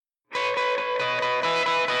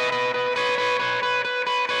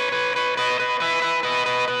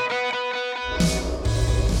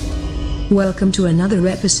Welcome to another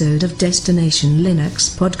episode of Destination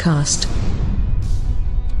Linux Podcast.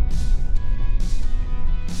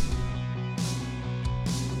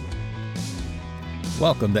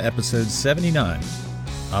 Welcome to episode 79.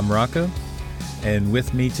 I'm Rocco, and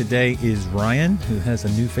with me today is Ryan, who has a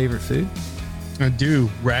new favorite food. I do.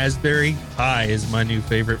 Raspberry Pi is my new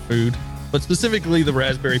favorite food, but specifically the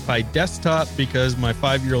Raspberry Pi desktop because my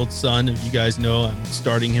 5-year-old son, if you guys know, I'm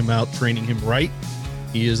starting him out, training him right.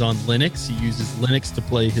 He is on Linux. He uses Linux to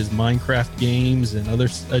play his Minecraft games and other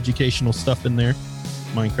educational stuff in there.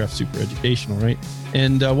 Minecraft super educational, right?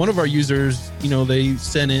 And one of our users, they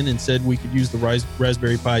sent in and said we could use the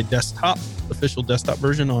Raspberry Pi desktop, official desktop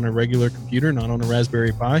version on a regular computer, not on a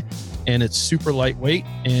Raspberry Pi. And it's super lightweight.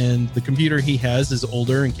 And the computer he has is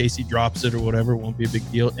older. In case he drops it or whatever, it won't be a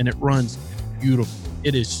big deal. And it runs beautiful.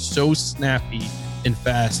 It is so snappy and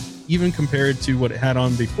fast, even compared to what it had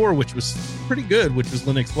on before, which was pretty good, which was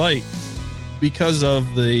Linux Lite. Because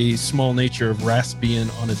of the small nature of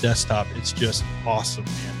Raspbian on a desktop, it's just awesome,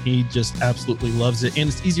 man. He just absolutely loves it. And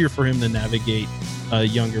it's easier for him to navigate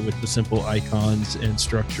younger with the simple icons and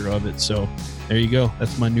structure of it. So there you go.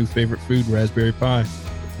 That's my new favorite food, Raspberry Pi.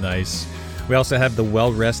 Nice. We also have the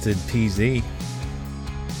well-rested PZ.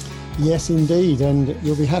 Yes, indeed. And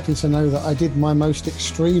you'll be happy to know that I did my most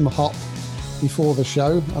extreme hop before the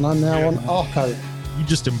show, and I'm now on Arco. You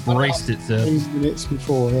just embraced it, Zeb. 8 minutes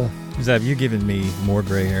before, yeah. Zeb, you're giving me more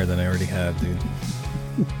gray hair than I already have, dude.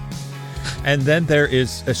 And then there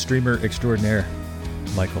is a streamer extraordinaire,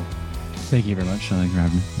 Michael. Thank you very much. Thank you for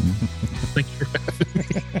having me. Thank you for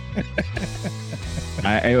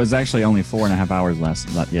having me. It was actually only 4.5 hours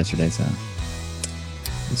yesterday, so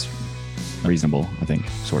it's reasonable, I think,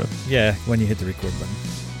 sort of. Yeah, when you hit the record button.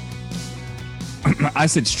 I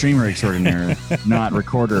said streamer extraordinaire, not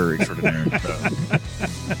recorder extraordinaire. So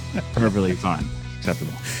perfectly fine.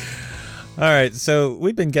 Acceptable. All right, so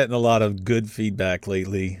we've been getting a lot of good feedback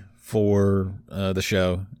lately for the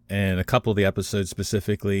show, and a couple of the episodes,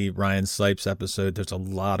 specifically Ryan Sipes' episode, there's a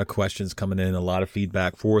lot of questions coming in, a lot of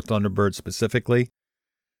feedback for Thunderbird specifically.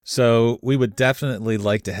 So we would definitely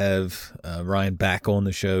like to have Ryan back on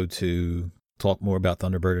the show to talk more about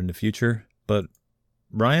Thunderbird in the future. But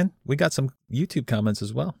Ryan, we got some YouTube comments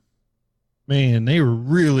as well. Man, they were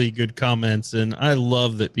really good comments, and I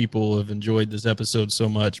love that people have enjoyed this episode so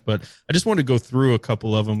much. But I just wanted to go through a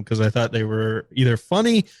couple of them because I thought they were either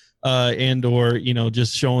funny and or,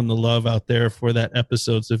 just showing the love out there for that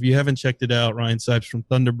episode. So if you haven't checked it out, Ryan Sipes from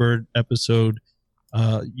Thunderbird episode,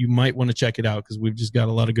 you might want to check it out because we've just got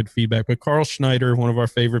a lot of good feedback. But Carl Schneider, one of our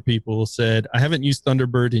favorite people, said, I haven't used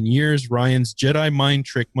Thunderbird in years. Ryan's Jedi mind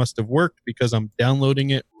trick must have worked because I'm downloading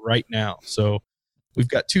it right now. So we've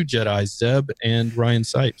got two Jedis, Zeb and Ryan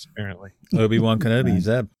Sipes, apparently. Obi-Wan Kenobi,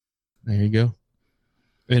 Zeb. There you go.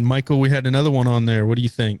 And Michael, we had another one on there. What do you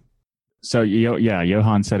think? So,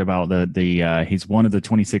 Johan said about the he's one of the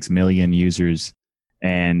 26 million users,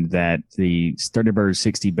 and that the Thunderbird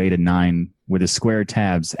 60 Beta 9 with the square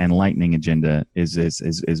tabs and lightning agenda is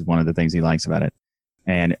one of the things he likes about it.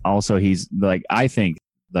 And also he's like, I think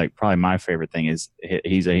like probably my favorite thing is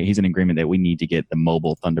he's in agreement that we need to get the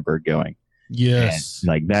mobile Thunderbird going. Yes. And,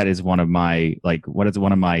 like that is one of my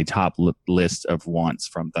top list of wants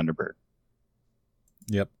from Thunderbird.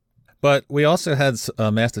 Yep. But we also had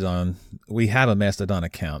Mastodon. We have a Mastodon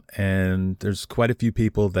account, and there's quite a few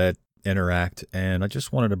people that interact. And I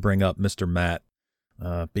just wanted to bring up Mr. Matt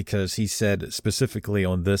because he said specifically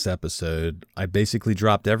on this episode, I basically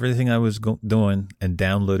dropped everything I was doing and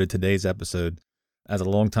downloaded today's episode. As a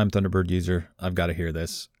longtime Thunderbird user, I've got to hear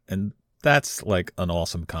this. And that's like an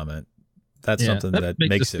awesome comment. That's something that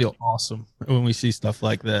makes us feel awesome when we see stuff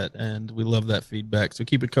like that, and we love that feedback. So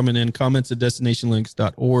keep it coming in. Comments at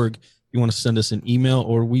destinationlinux.org. If you want to send us an email,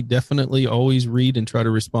 or we definitely always read and try to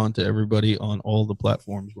respond to everybody on all the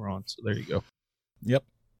platforms we're on. So there you go. Yep.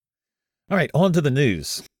 All right, on to the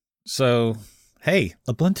news. So, hey,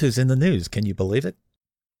 Ubuntu's in the news. Can you believe it?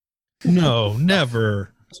 No,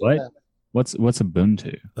 never. What? What's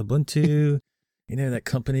Ubuntu? Ubuntu. That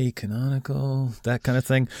company, Canonical, that kind of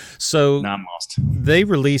thing. So no, I'm lost. They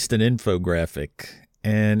released an infographic,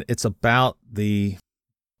 and it's about the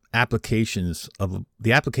application of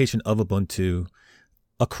Ubuntu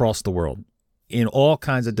across the world in all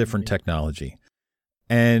kinds of different technology.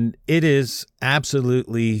 And it is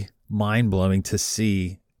absolutely mind-blowing to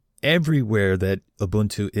see everywhere that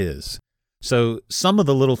Ubuntu is. So some of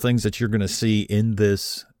the little things that you're going to see in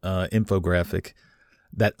this infographic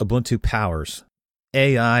that Ubuntu powers: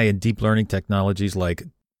 AI and deep learning technologies like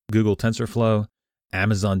Google TensorFlow,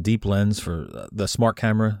 Amazon Deep Lens for the smart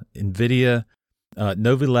camera, NVIDIA,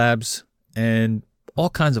 Novi Labs, and all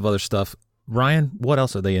kinds of other stuff. Ryan, what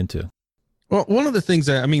else are they into? Well, one of the things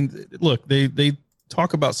that, I mean, look, they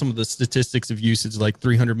talk about some of the statistics of usage, like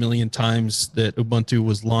 300 million times that Ubuntu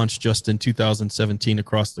was launched just in 2017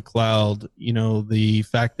 across the cloud. You know, the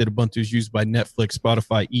fact that Ubuntu is used by Netflix,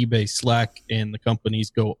 Spotify, eBay, Slack, and the companies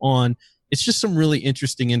go on. It's just some really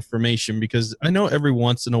interesting information, because I know every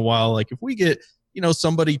once in a while, like if we get, you know,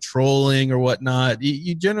 somebody trolling or whatnot,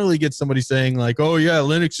 you generally get somebody saying like, oh yeah,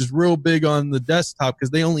 Linux is real big on the desktop,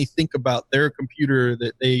 because they only think about their computer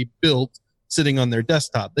that they built sitting on their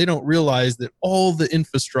desktop. They don't realize that all the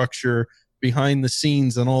infrastructure behind the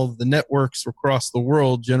scenes and all of the networks across the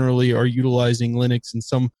world generally are utilizing Linux in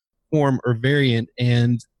some form or variant.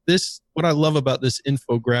 And this, what I love about this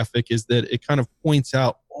infographic is that it kind of points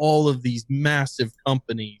out all of these massive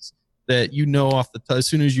companies that, you know, off the top, as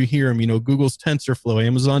soon as you hear them, you know, Google's TensorFlow,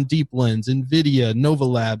 Amazon DeepLens, NVIDIA, Nova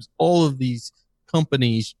Labs, all of these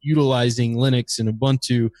companies utilizing Linux and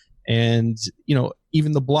Ubuntu. And, you know,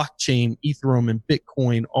 even the blockchain, Ethereum and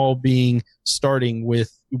Bitcoin all starting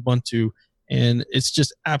with Ubuntu. And it's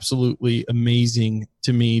just absolutely amazing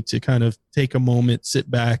to me to kind of take a moment, sit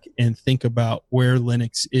back and think about where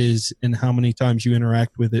Linux is and how many times you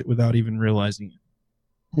interact with it without even realizing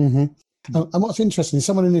it. Mm-hmm. And what's interesting,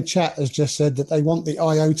 someone in the chat has just said that they want the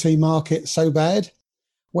IoT market so bad.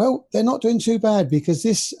 Well, they're not doing too bad, because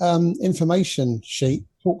this information sheet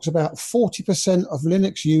talks about 40% of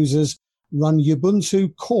Linux users run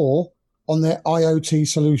Ubuntu Core on their IoT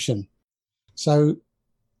solution. So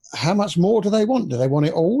how much more do they want? Do they want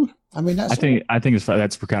it all? I mean, I think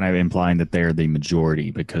that's kind of implying that they're the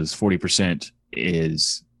majority, because 40%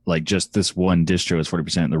 is like just this one distro is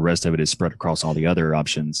 40%, and the rest of it is spread across all the other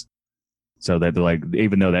options. So that, like,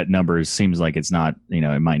 even though that number seems like it's not, you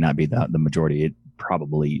know, it might not be the majority, it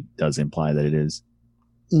probably does imply that it is.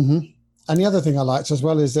 Mm-hmm. And the other thing I liked as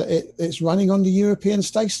well is that it's running on the European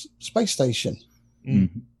Space Station,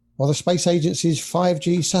 or the Space Agency's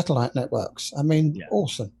 5G satellite networks. I mean,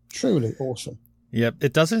 Awesome, truly awesome. Yep,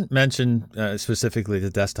 it doesn't mention specifically the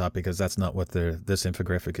desktop, because that's not what this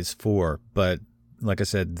infographic is for. But like I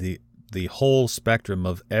said, the whole spectrum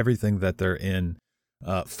of everything that they're in.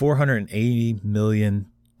 480 million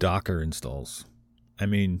Docker installs. I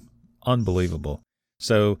mean, unbelievable.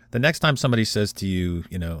 So the next time somebody says to you,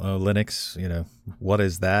 you know, oh, Linux, you know, what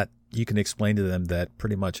is that? You can explain to them that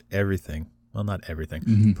pretty much everything, well, not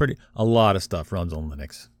everything, a lot of stuff runs on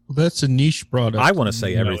Linux. Well, that's a niche product. I want to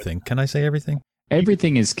say everything. Can I say everything?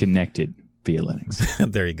 Everything is connected via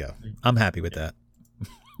Linux. There you go. I'm happy with that.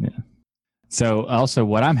 Yeah. So also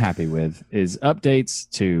what I'm happy with is updates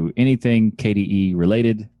to anything KDE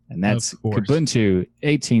related, and that's Kubuntu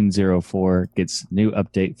 18.04 gets new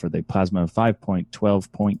update for the Plasma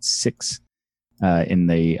 5.12.6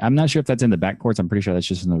 I'm not sure if that's in the backports. I'm pretty sure that's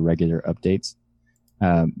just in the regular updates.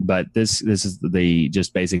 But this is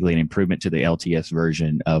just basically an improvement to the LTS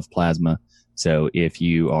version of Plasma. So if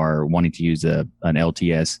you are wanting to use an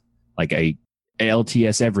LTS, like a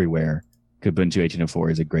LTS everywhere, Kubuntu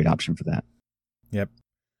 18.04 is a great option for that. Yep.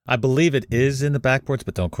 I believe it is in the backports,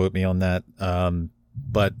 but don't quote me on that.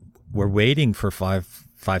 But we're waiting for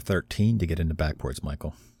 5.13 to get into backports,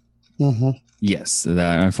 Michael. Mm-hmm. Yes.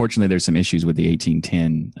 Unfortunately, there's some issues with the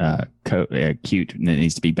 18.10 Qt, and it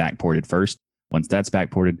needs to be backported first. Once that's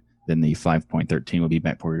backported, then the 5.13 will be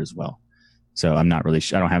backported as well. So I'm not really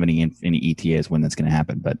sure. I don't have any ETAs when that's going to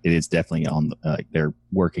happen, but it is definitely on. They're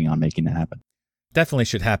working on making that happen. Definitely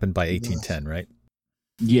should happen by 18.10, right?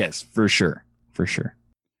 Yes, for sure. For sure.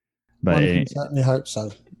 But I can certainly hope so.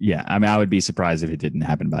 Yeah. I mean, I would be surprised if it didn't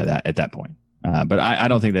happen at that point. But I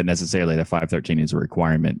don't think that necessarily the 5.13 is a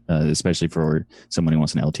requirement, especially for someone who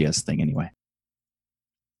wants an LTS thing anyway.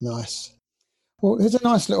 Nice. Well, here's a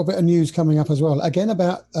nice little bit of news coming up as well. Again,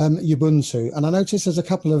 about Ubuntu. And I noticed there's a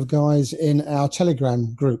couple of guys in our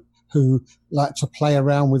Telegram group who like to play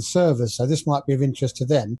around with servers. So this might be of interest to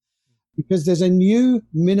them, because there's a new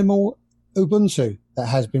minimal Ubuntu that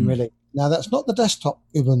has been released. Now, that's not the desktop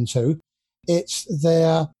Ubuntu. It's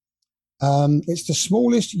the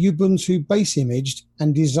smallest Ubuntu base image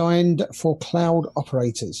and designed for cloud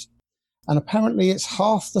operators. And apparently it's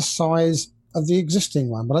half the size of the existing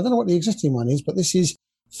one. But I don't know what the existing one is, but this is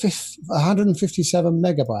 157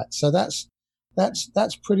 megabytes. So that's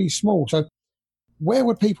pretty small. So where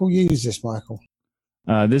would people use this, Michael?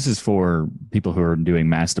 This is for people who are doing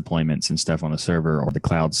mass deployments and stuff on the server or the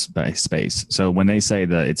cloud space. So when they say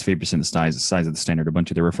that it's 50% the size of the standard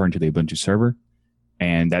Ubuntu, they're referring to the Ubuntu server,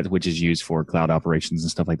 and that which is used for cloud operations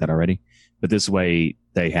and stuff like that already. But this way,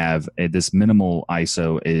 they have this minimal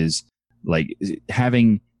ISO is like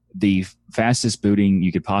having the fastest booting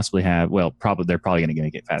you could possibly have. Well, they're probably going to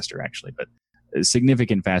make it faster actually, but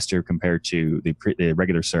significant faster compared to the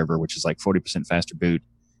regular server, which is like 40% faster boot,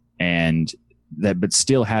 and that, but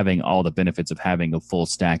still having all the benefits of having a full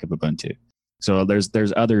stack of Ubuntu. So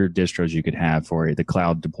there's other distros you could have for the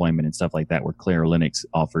cloud deployment and stuff like that, where Clear Linux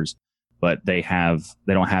offers, but they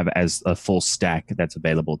don't have as a full stack that's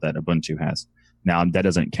available that Ubuntu has. Now that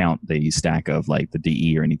doesn't count the stack of like the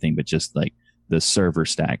DE or anything, but just like the server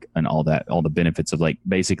stack and all that, all the benefits of like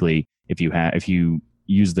basically if you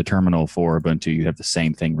use the terminal for Ubuntu, you have the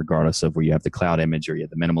same thing regardless of where you have the cloud image or you have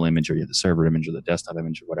the minimal image or you have the server image or the desktop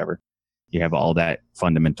image or whatever. You have all that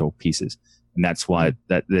fundamental pieces. And that's why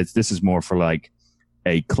this is more for like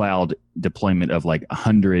a cloud deployment of like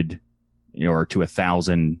 100 or to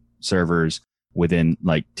 1,000 servers within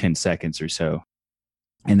like 10 seconds or so.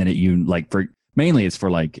 And then mainly it's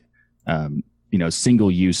for like,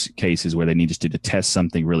 single use cases where they need just to test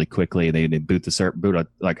something really quickly. They boot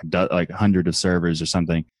like 100 of servers or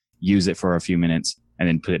something, use it for a few minutes and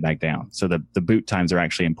then put it back down. So the boot times are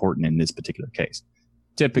actually important in this particular case.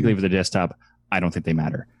 Typically for the desktop, I don't think they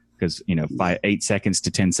matter because, 8 seconds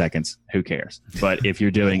to 10 seconds, who cares? But if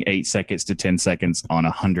you're doing 8 seconds to 10 seconds on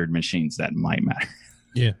 100 machines, that might matter.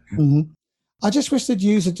 Yeah. Mm-hmm. I just wish they'd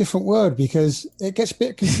use a different word because it gets a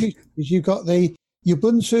bit confusing because you've got the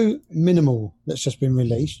Ubuntu Minimal that's just been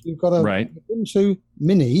released. You've got a Ubuntu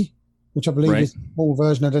Mini, which I believe is a small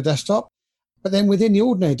version of the desktop. But then within the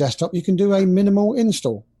ordinary desktop, you can do a minimal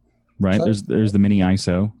install. Right. So, there's the Mini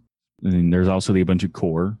ISO. And there's also the Ubuntu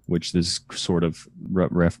Core, which is sort of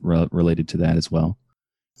related to that as well.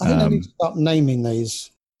 I think they need to start naming these.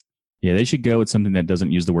 Yeah, they should go with something that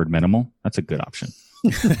doesn't use the word minimal. That's a good option.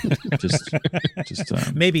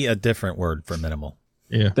 just maybe a different word for minimal.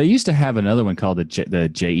 Yeah, they used to have another one called the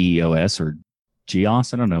JEOS or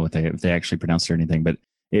GEOS. I don't know if they actually pronounced it or anything, but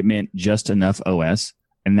it meant just enough OS,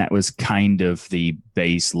 and that was kind of the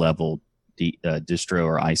base level distro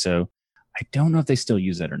or ISO. I don't know if they still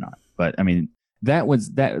use that or not, but I mean that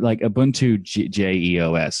like Ubuntu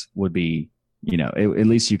JEOS would be, at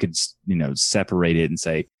least you could separate it and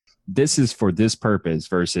say this is for this purpose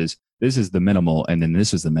versus this is the minimal and then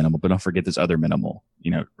this is the minimal, but don't forget this other minimal.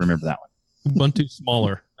 Remember that one. Ubuntu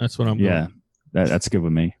smaller. That's what I'm. Yeah, that's good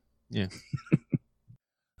with me. Yeah.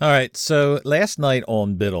 All right. So last night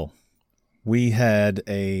on Biddle, we had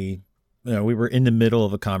we were in the middle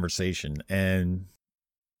of a conversation, and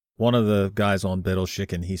one of the guys on Biddle,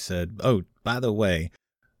 Chicken, he said, "Oh, by the way,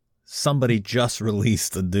 somebody just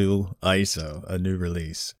released a new ISO, a new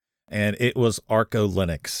release, and it was Arco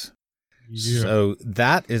Linux." Yeah. So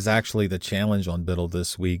that is actually the challenge on Biddle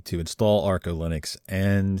this week, to install Arco Linux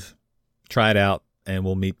and try it out, and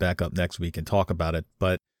we'll meet back up next week and talk about it.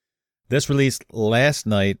 But this released last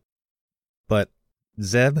night, but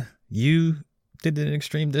Zeb, you did an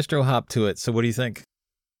extreme distro hop to it. So what do you think?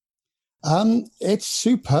 It's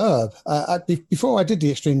superb. Before I did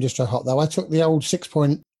the extreme distro hop, though, I took the old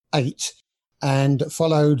 6.8 and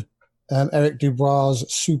followed Eric Dubois'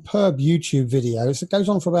 superb YouTube videos. It goes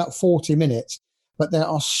on for about 40 minutes, but there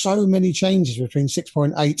are so many changes between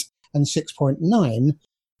 6.8 and 6.9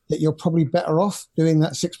 that you're probably better off doing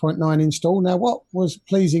that 6.9 install. Now, what was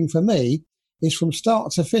pleasing for me is from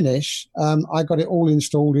start to finish, I got it all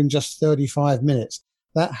installed in just 35 minutes.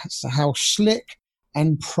 That's how slick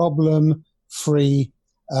and problem-free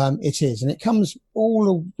it is. And it comes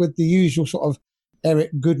all with the usual sort of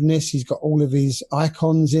Eric goodness. He's got all of his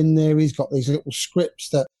icons in there. He's got these little scripts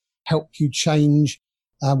that help you change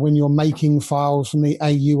when you're making files from the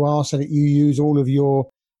AUR so that you use all of your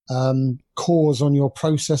cores on your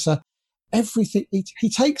processor. Everything. He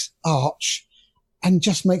takes Arch and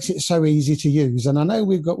just makes it so easy to use. And I know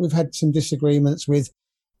we've had some disagreements with,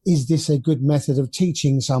 is this a good method of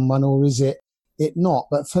teaching someone or is it not?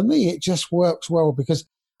 But for me, it just works well because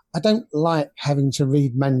I don't like having to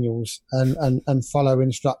read manuals and follow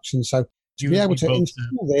instructions. So to be able to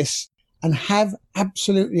install this and have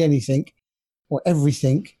absolutely anything or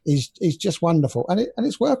everything is just wonderful. And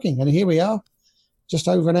it's working. And here we are, just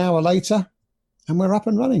over an hour later, and we're up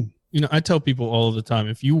and running. I tell people all the time,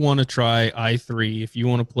 if you want to try i3, if you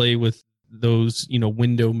want to play with those,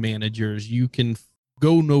 window managers, you can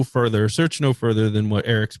go no further, search no further than what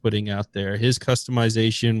Eric's putting out there. His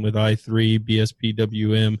customization with i3,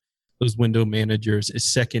 BSPWM, those window managers is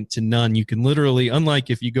second to none. You can literally, unlike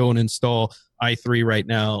if you go and install i3 right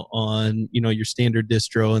now on, your standard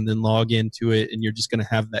distro and then log into it, and you're just going to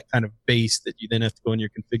have that kind of base that you then have to go in your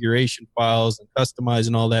configuration files and customize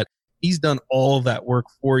and all that. He's done all of that work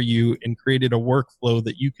for you and created a workflow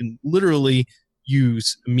that you can literally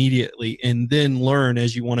use immediately and then learn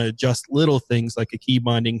as you want to adjust little things like a key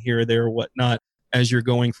binding here or there or whatnot. as you're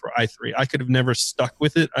going for i3. I could have never stuck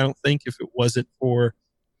with it, I don't think, if it wasn't for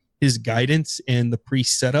his guidance and the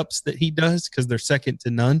pre-setups that he does, because they're second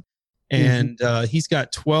to none. And he's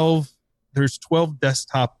got 12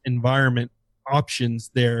 desktop environment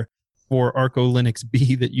options there for Arco Linux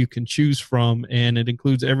B that you can choose from. And it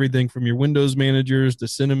includes everything from your Windows managers to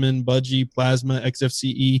Cinnamon, Budgie, Plasma,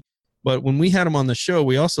 XFCE. But when we had him on the show,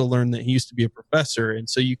 we also learned that he used to be a professor. And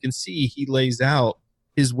so you can see he lays out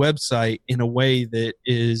his website in a way that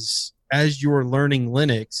is, as you're learning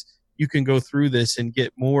Linux, you can go through this and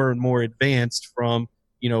get more and more advanced, from,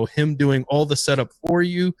 him doing all the setup for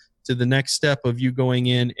you to the next step of you going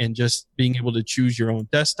in and just being able to choose your own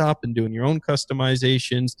desktop and doing your own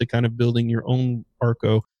customizations to kind of building your own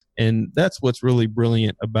Arco. And that's what's really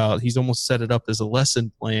brilliant about, he's almost set it up as a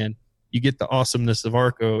lesson plan. You get the awesomeness of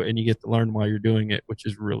Arco and you get to learn while you're doing it, which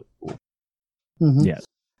is really cool. Mm-hmm. Yeah.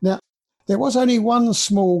 Now, there was only one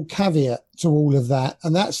small caveat to all of that,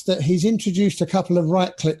 and that's that he's introduced a couple of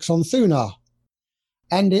right clicks on Thunar.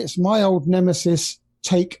 And it's my old nemesis,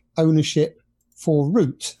 take ownership for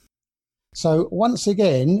root. So once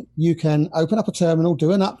again, you can open up a terminal,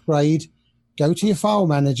 do an upgrade, go to your file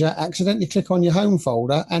manager, accidentally click on your home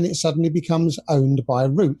folder, and it suddenly becomes owned by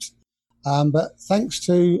root. But thanks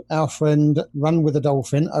to our friend Run with a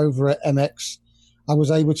Dolphin over at MX, I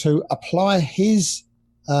was able to apply his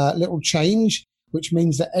little change, which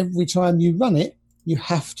means that every time you run it, you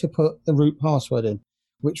have to put the root password in,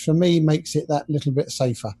 which for me makes it that little bit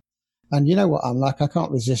safer. And you know what I'm like, I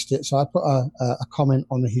can't resist it. So I put a comment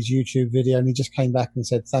on his YouTube video, and he just came back and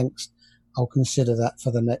said, thanks, I'll consider that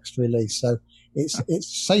for the next release. So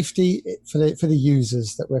it's safety for the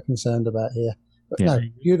users that we're concerned about here. But no,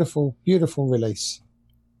 beautiful release.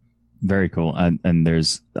 Very cool. And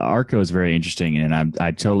there's Arco is very interesting, and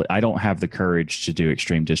I don't have the courage to do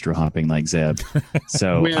extreme distro hopping like Zeb.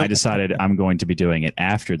 So I decided I'm going to be doing it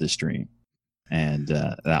after the stream. And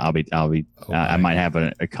I might have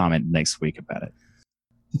a comment next week about it.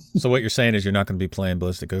 So what you're saying is you're not going to be playing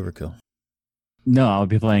Ballistic Overkill? No, I'll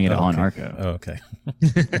be playing it on Arco. Oh, okay.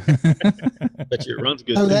 Bet you it runs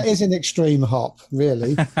good. Oh, that is an extreme hop,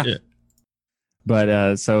 really. Yeah.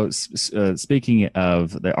 But so speaking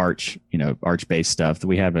of the Arch-based stuff,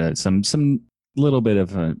 we have some little bit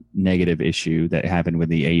of a negative issue that happened with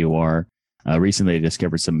the AUR. Recently, they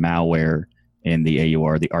discovered some malware in the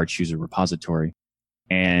AUR, the Arch user repository.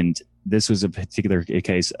 And this was a particular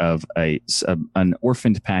case of an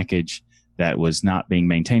orphaned package that was not being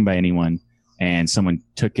maintained by anyone, and someone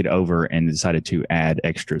took it over and decided to add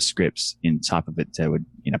extra scripts in top of it that would,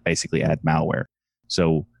 basically add malware.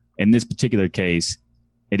 So in this particular case,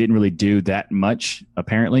 it didn't really do that much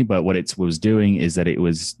apparently, but what it was doing is that it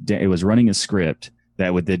was running a script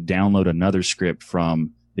that would then download another script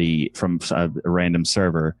from a random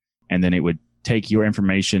server, and then it would take your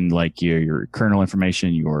information, like your kernel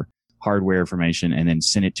information, your hardware information, and then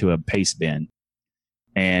send it to a paste bin.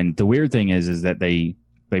 And the weird thing is that they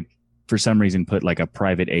for some reason put like a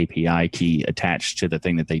private API key attached to the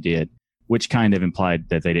thing that they did, which kind of implied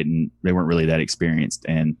that they weren't really that experienced,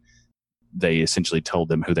 and they essentially told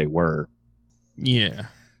them who they were. Yeah.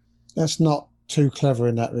 That's not too clever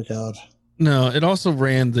in that regard. No, it also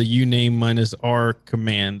ran the uname -r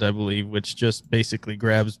command, I believe, which just basically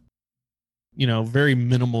grabs very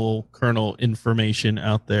minimal kernel information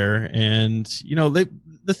out there. And,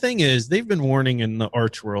 the thing is, they've been warning in the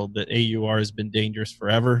Arch world that AUR has been dangerous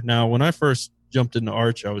forever. Now, when I first jumped into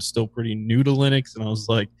Arch, I was still pretty new to Linux, and I was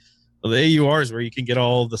like, well, the AUR is where you can get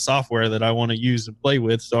all the software that I want to use and play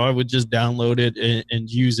with. So I would just download it and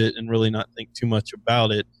use it and really not think too much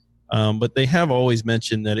about it. But they have always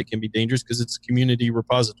mentioned that it can be dangerous because it's a community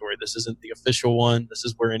repository. This isn't the official one. This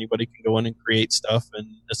is where anybody can go in and create stuff, and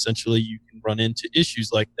essentially you can run into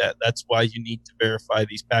issues like that. That's why you need to verify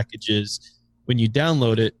these packages when you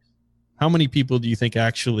download it. How many people do you think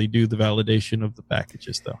actually do the validation of the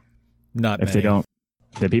packages, though? Not if many. They don't.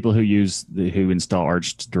 The people who install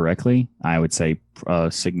Arch directly, I would say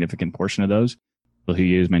a significant portion of those people who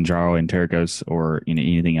use Manjaro and Terracos or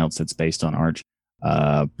anything else that's based on Arch.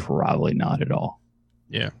 Probably not at all.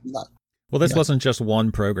 Yeah. Well, this wasn't just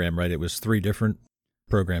one program, right? It was 3 different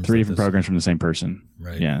programs. 3 different programs from the same person.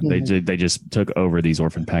 Right. Yeah. They just took over these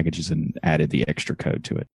orphan packages and added the extra code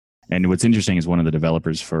to it. And what's interesting is one of the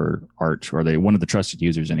developers for Arch, or one of the trusted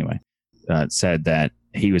users anyway, said that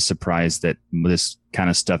he was surprised that this kind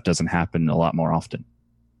of stuff doesn't happen a lot more often,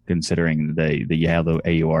 considering the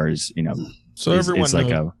AUR is, So everyone it's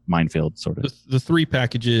like a minefield sort of. The 3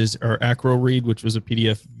 packages are AcroRead, which was a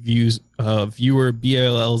PDF viewer,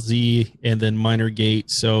 BLLZ, and then MinerGate.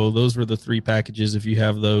 So those were the 3 packages. If you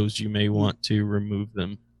have those, you may want to remove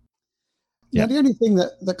them. Yeah, Yeah. the only thing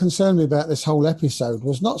that concerned me about this whole episode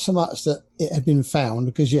was not so much that it had been found,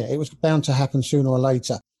 because, yeah, it was bound to happen sooner or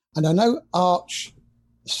later. And I know Arch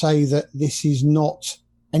say that this is not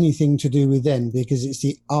anything to do with them because it's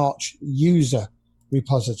the Arch user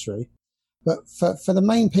repository. But for the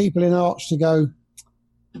main people in Arch to go,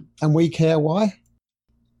 and we care why,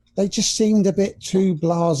 they just seemed a bit too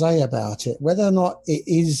blasé about it. Whether or not it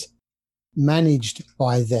is managed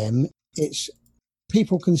by them, it's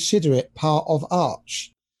people consider it part of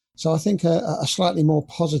Arch. So I think a slightly more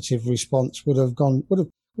positive response would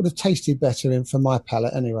have tasted better for my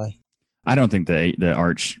palate anyway. I don't think the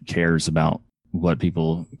Arch cares about what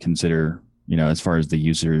people consider, as far as the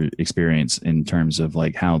user experience in terms of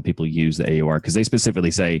like how people use the AOR, because they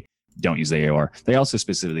specifically say don't use the AOR. They also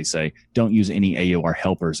specifically say don't use any AOR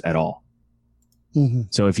helpers at all. Mm-hmm.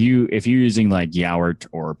 So if you're using like Yourt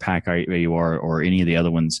or Pack AOR or any of the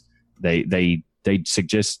other ones, they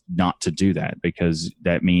suggest not to do that, because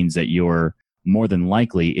that means that you're more than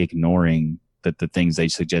likely ignoring the things they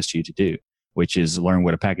suggest you to do, which is learn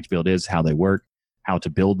what a package build is, how they work, how to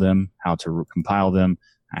build them, how to compile them,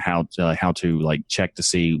 how to like check to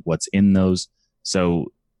see what's in those.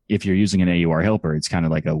 So if you're using an AUR helper, it's kind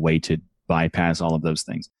of like a way to bypass all of those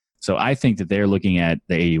things. So I think that they're looking at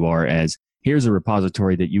the AUR as, here's a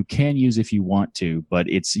repository that you can use if you want to, but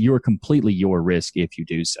you're completely your risk if you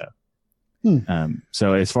do so.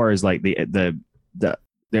 So as far as like the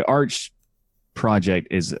Arch project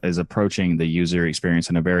is approaching the user experience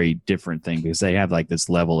in a very different thing, because they have like this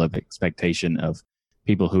level of expectation of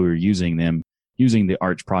people who are using the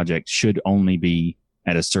Arch project should only be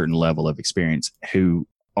at a certain level of experience who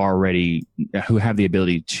have the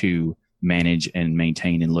ability to manage and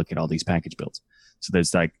maintain and look at all these package builds. So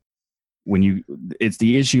there's like, it's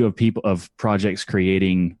the issue of projects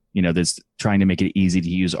creating, this trying to make it easy to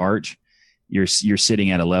use Arch. You're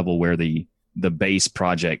sitting at a level where the base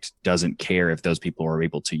project doesn't care if those people are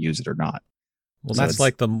able to use it or not. Well, so that's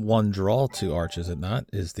like the one draw to Arch, is it not?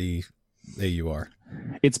 Is the AUR?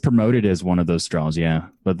 It's promoted as one of those draws, yeah.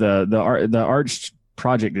 But the Arch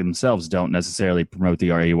project themselves don't necessarily promote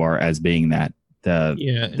the AUR as being that.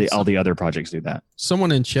 All the other projects do that.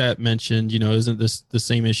 Someone in chat mentioned, isn't this the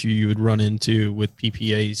same issue you would run into with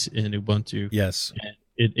PPAs in Ubuntu? Yes, and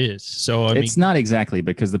it is. So it's not exactly,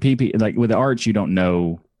 because the PP, like with the Arch, you don't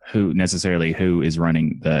know who is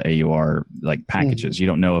running the AUR like packages. You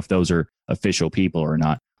don't know if those are official people or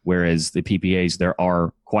not. Whereas the PPAs, there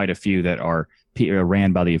are quite a few that are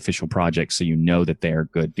ran by the official project, so that they're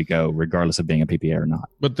good to go regardless of being a PPA or not.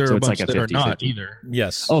 But there are a bunch that are not either.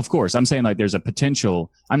 Yes. Oh, of course. I'm saying like there's a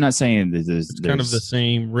potential. I'm not saying that there's kind of the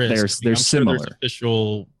same risk. There's similar. Sure there's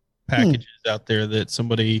official packages out there that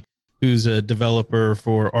somebody who's a developer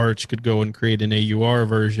for Arch could go and create an AUR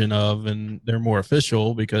version of, and they're more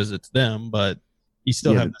official because it's them, but you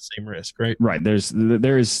still have the same risk, right? Right.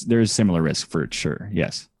 There's similar risk for sure.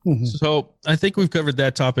 Yes. Mm-hmm. So I think we've covered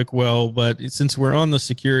that topic well, but since we're on the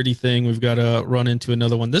security thing, we've got to run into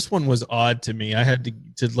another one. This one was odd to me. I had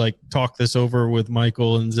to like talk this over with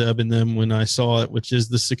Michael and Zeb and them when I saw it, which is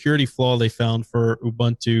the security flaw they found for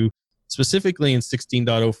Ubuntu, specifically in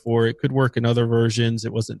 16.04. It could work in other versions.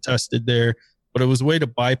 It wasn't tested there, but it was a way to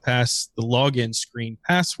bypass the login screen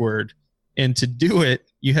password. And to do it,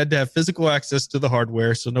 you had to have physical access to the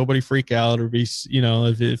hardware, so nobody freak out or be,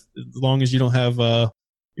 if as long as you don't have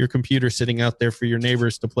your computer sitting out there for your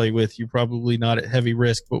neighbors to play with, you're probably not at heavy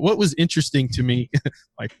risk. But what was interesting to me,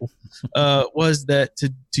 Michael, was that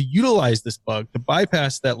to utilize this bug, to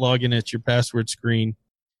bypass that login at your password screen,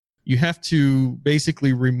 you have to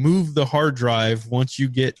basically remove the hard drive once you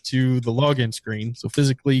get to the login screen. So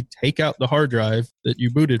physically take out the hard drive that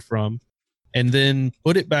you booted from, and then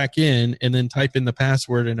put it back in, and then type in the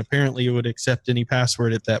password. And apparently it would accept any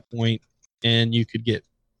password at that point, and you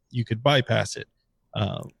could bypass it.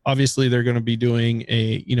 Obviously they're going to be doing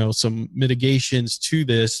some mitigations to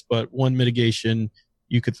this, but one mitigation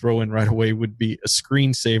you could throw in right away would be a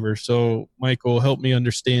screensaver. So Michael, help me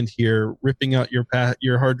understand here. Ripping out your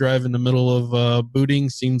hard drive in the middle of booting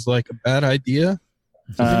seems like a bad idea.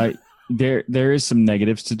 There is some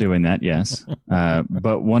negatives to doing that, yes.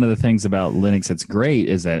 But one of the things about Linux that's great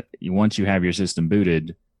is that once you have your system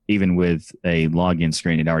booted, even with a login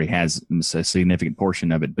screen, it already has a significant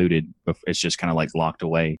portion of it booted. It's just kind of like locked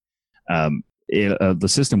away. The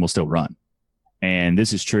system will still run. And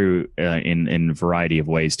this is true in a variety of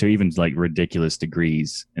ways, to even like ridiculous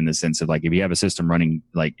degrees, in the sense of like if you have a system running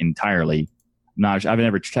like entirely, I've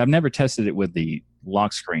never tested it with the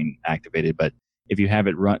lock screen activated, but if you have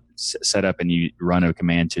it set up and you run a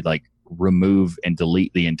command to like remove and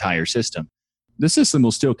delete the entire system, the system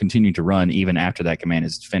will still continue to run even after that command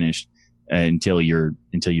is finished. until you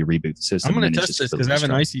reboot the system. I'm going to test this because I have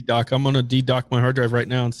an icy dock. I'm going to de-dock my hard drive right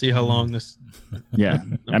now and see how long this. Yeah,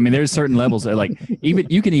 I mean, there's certain levels that, like, even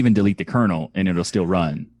you can even delete the kernel and it'll still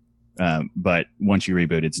run. But once you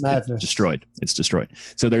reboot, it's destroyed. It's destroyed.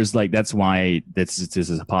 So there's like, that's why this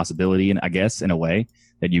is a possibility, and I guess in a way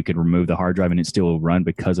that you could remove the hard drive and it still will run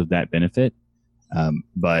because of that benefit.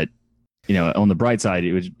 But on the bright side,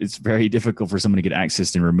 it's very difficult for someone to get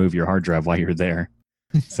access and remove your hard drive while you're there.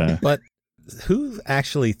 So, but who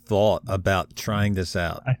actually thought about trying this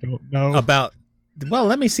out? I don't know. Well,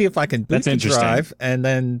 let me see if I can boot That's the drive and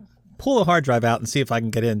then pull the hard drive out and see if I can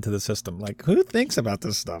get into the system. Like, who thinks about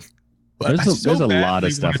this stuff? But there's a lot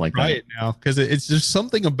of stuff like that. It now because it's just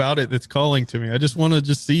something about it that's calling to me. I just want to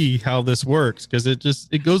just see how this works because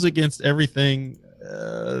it goes against everything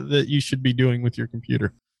that you should be doing with your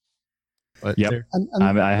computer. But yep,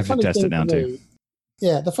 I have to test it now too.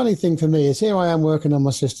 Yeah, the funny thing for me is here I am working on my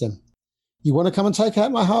system. You want to come and take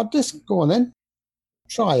out my hard disk? Go on then.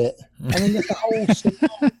 Try it. I mean, the whole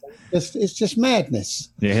scenario, it's just madness.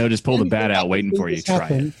 Yeah, he'll just pull the bat out waiting for you to try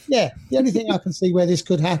it. Yeah, the only thing I can see where this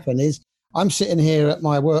could happen is I'm sitting here at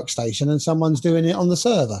my workstation and someone's doing it on the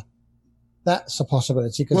server. That's a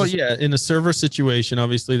possibility. Well, yeah, in a server situation,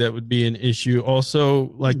 obviously that would be an issue.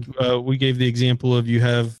 Also, like we gave the example of you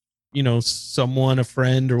have someone, a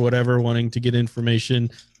friend or whatever, wanting to get information,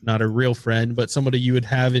 not a real friend, but somebody you would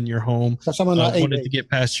have in your home, someone wanted to get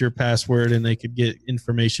past your password and they could get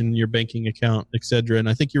information in your banking account, etc. And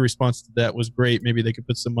I think your response to that was great. Maybe they could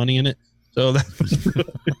put some money in it. So that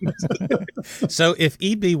was So if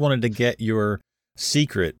EB wanted to get your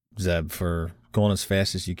secret, Zeb, for going as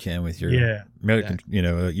fast as you can with your American,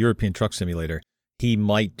 European Truck Simulator, he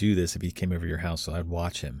might do this if he came over your house. So I'd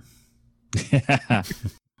watch him.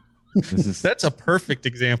 That's a perfect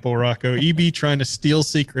example, Rocco. EB trying to steal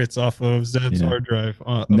secrets off of Zeb's hard drive.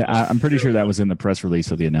 I'm pretty sure that was in the press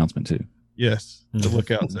release of the announcement too. Yes, to look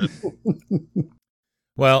out, Zeb.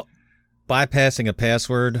 Well, bypassing a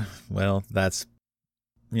password, well, that's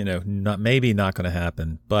not going to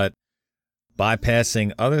happen. But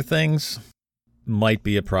bypassing other things might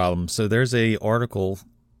be a problem. So there's a article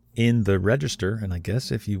in the Register, and I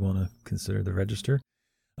guess if you want to consider the Register,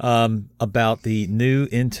 about the new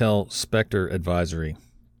Intel Spectre advisory.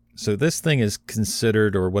 So this thing is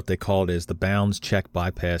considered, or what they call it is, the bounds check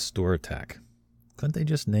bypass store attack. Couldn't they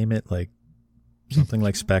just name it like something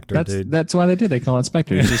like Spectre? That's why they did. They call it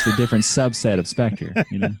Spectre. It's just a different subset of Spectre.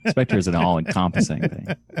 Spectre is an all-encompassing thing.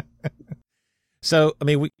 So, I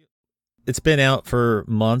mean, it's been out for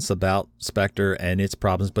months about Spectre and its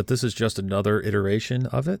problems, but this is just another iteration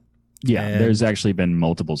of it. Yeah, there's actually been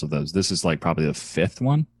multiples of those. This is like probably the fifth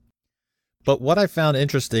one. But what I found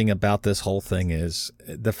interesting about this whole thing is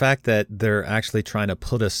the fact that they're actually trying to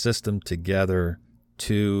put a system together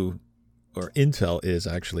or Intel is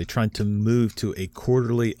actually trying to move to a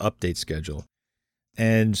quarterly update schedule.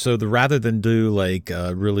 And so rather than do like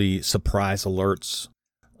really surprise alerts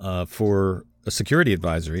for a security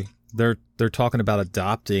advisory, they're talking about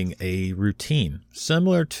adopting a routine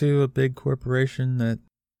similar to a big corporation that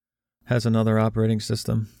has another operating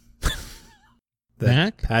system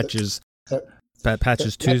that patches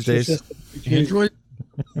Tuesdays. Android.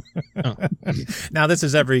 Now this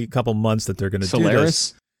is every couple months that they're going to do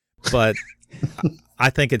this, but I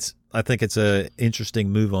think it's a interesting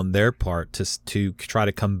move on their part to try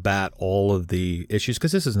to combat all of the issues,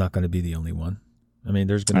 because this is not going to be the only one. I mean,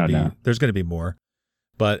 there's going to be more,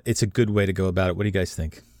 but it's a good way to go about it. What do you guys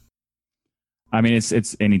think? I mean,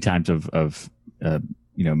 it's any types of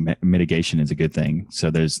mitigation is a good thing.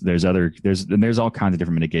 So there's all kinds of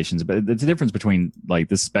different mitigations, but the difference between like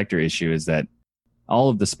this Spectre issue is that all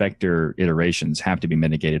of the Spectre iterations have to be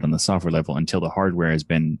mitigated on the software level until the hardware has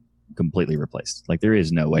been completely replaced. Like there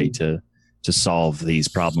is no way to solve these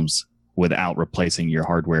problems without replacing your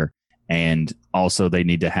hardware. And also they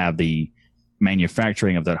need to have the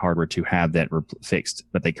manufacturing of that hardware to have that fixed,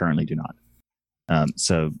 but they currently do not.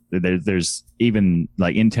 So there's even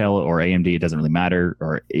like Intel or AMD, it doesn't really matter,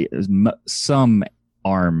 or some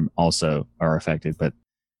ARM also are affected, but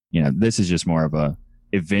this is just more of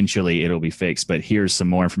eventually it'll be fixed, but here's some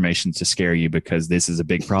more information to scare you because this is a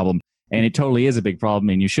big problem. And it totally is a big problem,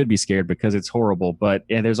 and you should be scared because it's horrible, but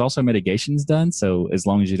there's also mitigations done. So as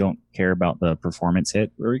long as you don't care about the performance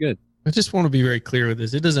hit, we're good. I just want to be very clear with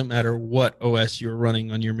this. It doesn't matter what OS you're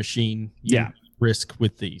running on your machine. Risk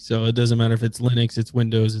with these. So it doesn't matter if it's Linux, it's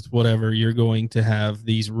Windows, it's whatever, you're going to have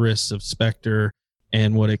these risks of Spectre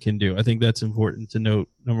and what it can do. I think that's important to note,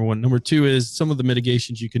 number one. Number two is some of the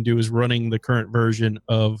mitigations you can do is running the current version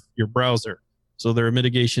of your browser. So there are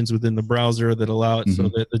mitigations within the browser that allow it so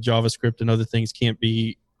that the JavaScript and other things can't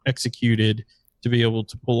be executed to be able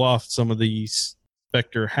to pull off some of these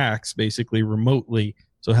Spectre hacks basically remotely.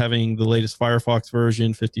 So having the latest Firefox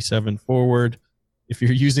version 57 forward. If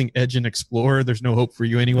you're using Edge and Explorer, there's no hope for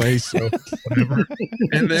you anyway. So whatever.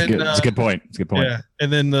 And then It's a good point. It's a good point. yeah,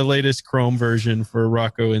 and then the latest Chrome version for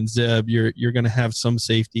Rocco and Zeb, you're going to have some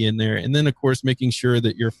safety in there. And then of course making sure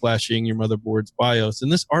that you're flashing your motherboard's BIOS. In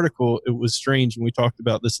this article, it was strange, and we talked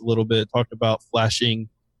about this a little bit. Talked about flashing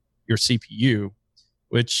your CPU,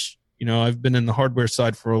 which, you know, I've been in the hardware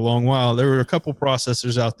side for a long while. There were a couple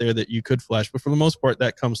processors out there that you could flash, but for the most part,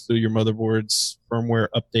 that comes through your motherboard's firmware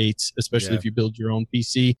updates, especially if you build your own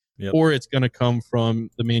PC, or it's going to come from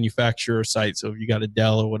the manufacturer site. So if you got a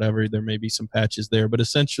Dell or whatever, there may be some patches there, but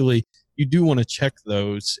essentially you do want to check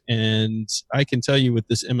those. And I can tell you with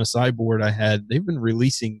this MSI board I had, they've been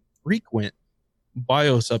releasing frequent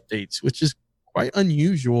BIOS updates, which is quite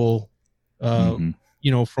unusual. You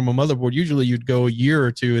know, from a motherboard, usually you'd go a year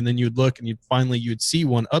or two and then you'd look and you'd see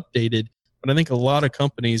one updated. But I think a lot of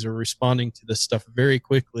companies are responding to this stuff very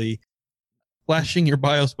quickly. Flashing your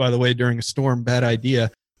BIOS, by the way, during a storm, bad idea.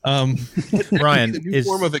 Ryan, the new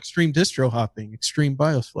form of extreme distro hopping, extreme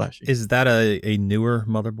BIOS flashing. Is that a newer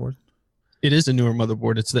motherboard? It is a newer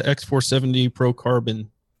motherboard. It's the X470 Pro Carbon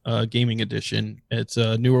gaming edition. It's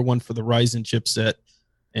a newer one for the Ryzen chipset.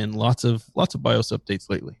 And lots of BIOS updates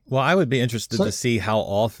lately. Well, I would be interested to see how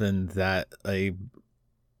often that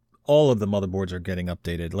all of the motherboards are getting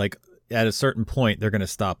updated. Like at a certain point, they're going to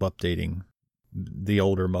stop updating the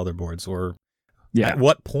older motherboards, or at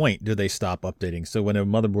what point do they stop updating? So when a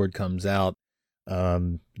motherboard comes out,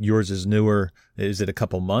 yours is newer. Is it a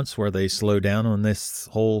couple months where they slow down on this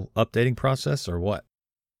whole updating process, or what?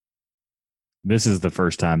 This is the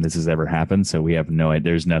first time this has ever happened, so we have no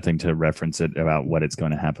idea. There's nothing to reference it about what it's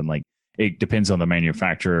going to happen. Like, it depends on the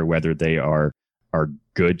manufacturer, whether they are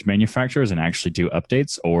good manufacturers and actually do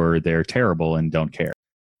updates, or they're terrible and don't care.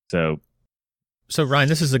 So Ryan,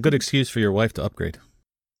 this is a good excuse for your wife to upgrade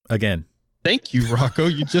again. Thank you, Rocco.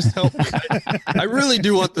 You just helped me. I really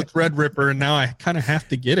do want the Threadripper, and now I kind of have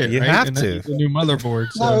to get it. You right? have and to. The new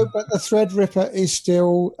motherboard. So. No, but the Threadripper is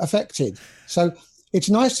still affected. So it's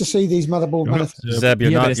nice to see these motherboard manufacturers. Zeb,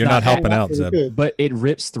 you're not helping out, Zeb. Good. but it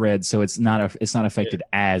rips threads, so it's not affected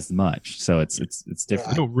as much. So it's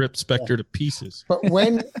different. It'll rip Spectre to pieces. But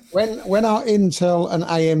when are Intel and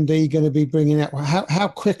AMD going to be bringing out? How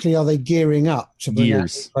quickly are they gearing up to bring out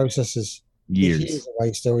these processors? Years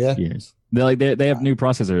away still, yeah. Years. They have new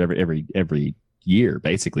processors every year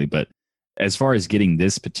basically, but as far as getting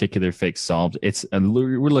this particular fix solved,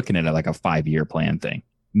 we're looking at like a 5-year plan thing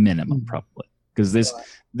minimum probably, because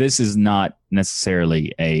this is not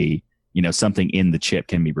necessarily something in the chip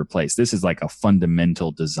can be replaced. This is like a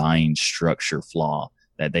fundamental design structure flaw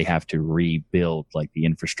that they have to rebuild, like the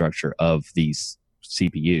infrastructure of these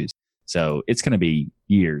CPUs. So it's going to be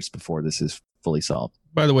years before this is fully solved.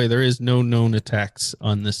 By the way, there is no known attacks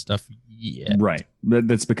on this stuff yet. Right.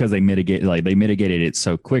 That's because they mitigated it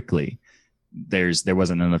so quickly. There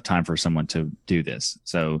wasn't enough time for someone to do this.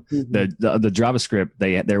 So the JavaScript,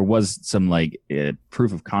 there was some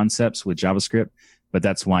proof of concepts with JavaScript, but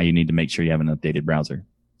that's why you need to make sure you have an updated browser.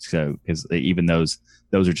 So because even those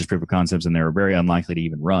are just proof of concepts and they're very unlikely to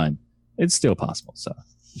even run, it's still possible. So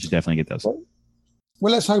you should definitely get those.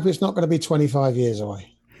 Well, let's hope it's not going to be 25 years away.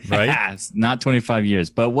 Right? It's not 25 years.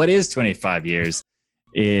 But what is 25 years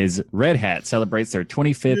is Red Hat celebrates their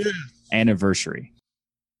 25th anniversary.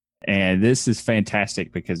 And this is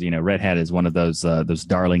fantastic because, Red Hat is one of those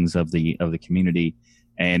darlings of the community.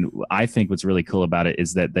 And I think what's really cool about it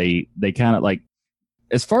is that they kind of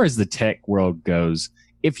as far as the tech world goes,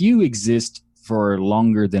 if you exist for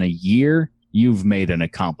longer than a year, you've made an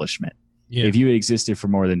accomplishment. Yeah. If you existed for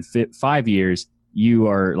more than 5 years, you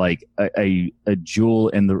are like a jewel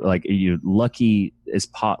in the you lucky as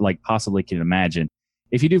possibly can imagine.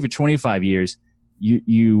 If you do for 25 years,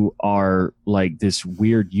 you are like this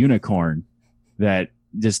weird unicorn that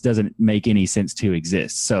just doesn't make any sense to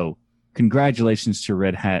exist. So congratulations to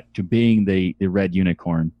Red Hat to being the red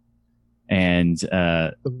unicorn. And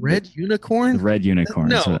the red unicorn? The red unicorn.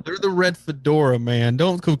 No, they're the red fedora, man.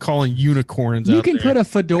 Don't go calling unicorns out there. You can put a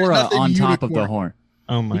fedora on top of the horn.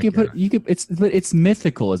 Oh my god! It's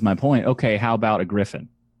mythical. Is my point? Okay, how about a griffin?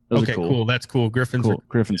 Those are cool. That's cool. Griffins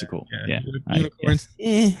are cool. Yeah. Unicorns.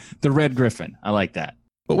 The red griffin. I like that.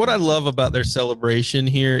 But what I love about their celebration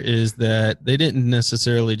here is that they didn't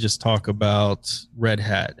necessarily just talk about Red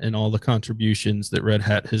Hat and all the contributions that Red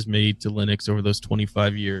Hat has made to Linux over those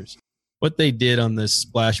 25 years. What they did on this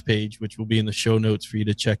splash page, which will be in the show notes for you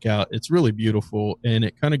to check out, it's really beautiful, and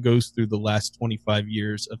it kind of goes through the last 25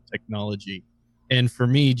 years of technology. And for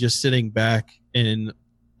me, just sitting back and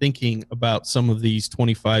thinking about some of these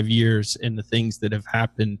 25 years and the things that have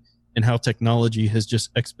happened and how technology has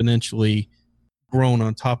just exponentially grown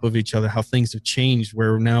on top of each other, how things have changed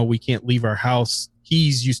where now we can't leave our house.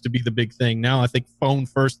 Keys used to be the big thing. Now I think phone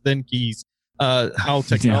first, then keys. How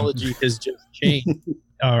technology has just changed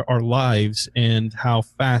our lives and how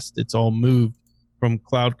fast it's all moved from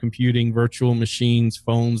cloud computing, virtual machines,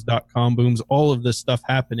 phones, .com booms, all of this stuff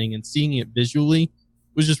happening, and seeing it visually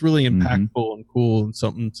was just really impactful and cool and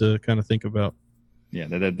something to kind of think about. Yeah,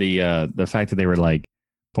 the fact that they were like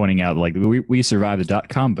pointing out like we survived the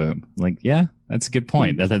 .com boom. Like, yeah, that's a good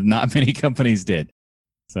point. That not many companies did.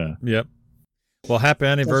 So yep. Well, happy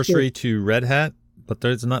anniversary to Red Hat, but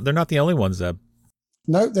they're not the only ones, Zeb.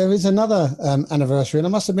 No, there is another anniversary, and I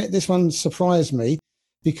must admit this one surprised me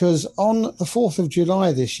because on the 4th of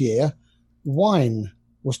July this year, Wine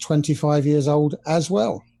was 25 years old as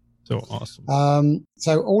well. So awesome.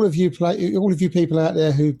 So all of you people out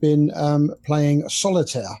there who've been playing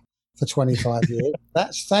solitaire for 25 years,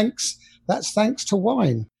 that's thanks to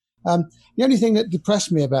Wine. The only thing that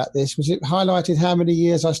depressed me about this was it highlighted how many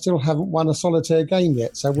years I still haven't won a solitaire game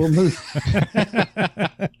yet. So we'll move.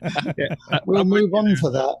 We'll move on to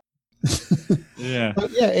that. Yeah.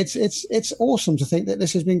 But yeah, it's awesome to think that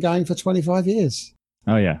this has been going for 25 years.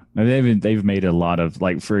 Oh yeah, they've made a lot of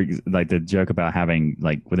like the joke about having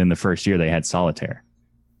like within the first year they had solitaire,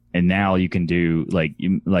 and now you can do like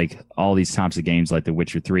all these types of games like the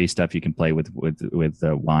Witcher 3 stuff you can play with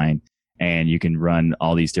Wine, and you can run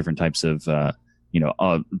all these different types of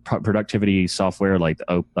productivity software with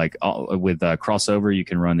Crossover you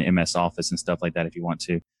can run the MS Office and stuff like that if you want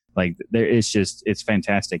to. Like it's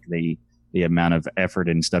fantastic the amount of effort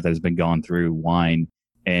and stuff that has been gone through Wine.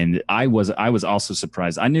 And I was also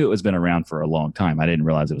surprised. I knew it was been around for a long time. I didn't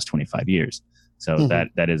realize it was 25 years. So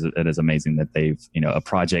that is amazing that they've a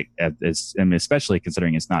project and especially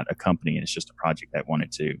considering it's not a company and it's just a project that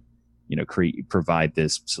wanted to provide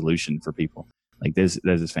this solution for people. Like this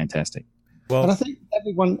is fantastic. Well, and I think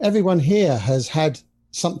everyone here has had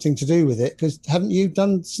something to do with it because haven't you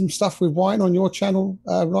done some stuff with Wine on your channel,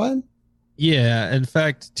 Ryan? Yeah, in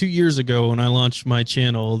fact, 2 years ago when I launched my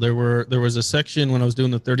channel, there was a section when I was doing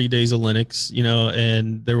the 30 days of Linux,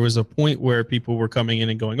 and there was a point where people were coming in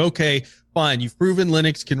and going, okay, fine, you've proven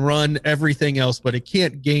Linux can run everything else, but it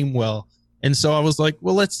can't game well. And so I was like,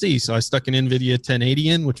 well, let's see. So I stuck an NVIDIA 1080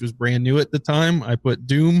 in, which was brand new at the time. I put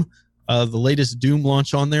Doom, the latest Doom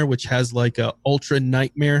launch on there, which has like a ultra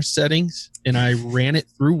nightmare settings. And I ran it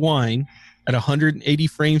through Wine at 180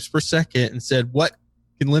 frames per second and said, what?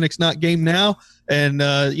 Can Linux not game now? And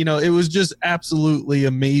it was just absolutely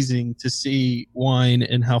amazing to see Wine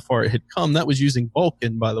and how far it had come. That was using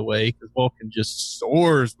Vulkan, by the way, because Vulkan just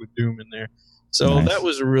soars with Doom in there. So Nice. That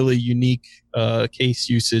was a really unique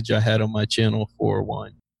case usage I had on my channel for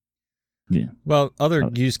Wine. Yeah. Well, other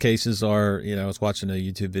use cases are, I was watching a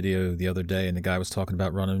YouTube video the other day and the guy was talking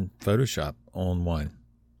about running Photoshop on Wine.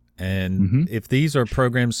 And if these are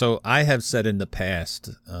programs, so I have said in the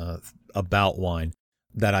past about Wine,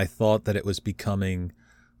 that I thought that it was becoming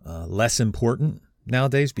less important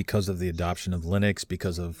nowadays because of the adoption of Linux,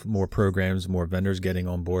 because of more programs, more vendors getting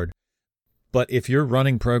on board. But if you're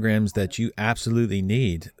running programs that you absolutely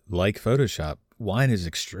need, like Photoshop, Wine is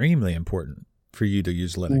extremely important for you to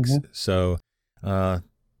use Linux. So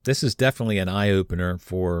this is definitely an eye-opener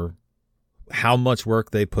for how much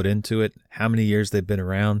work they put into it, how many years they've been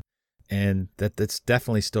around, and that's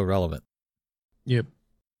definitely still relevant. Yep.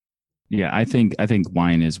 Yeah, I think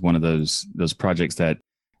Wine is one of those projects that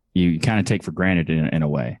you kind of take for granted in a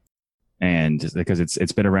way, and because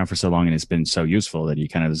it's been around for so long and it's been so useful that you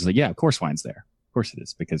kind of just like, yeah, of course Wine's there, of course it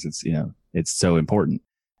is, because it's it's so important.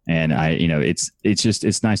 And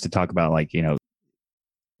it's nice to talk about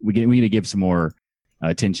we need to give some more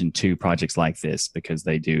attention to projects like this because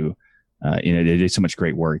they do they do so much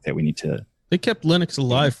great work that we need to. They kept Linux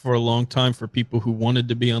alive for a long time for people who wanted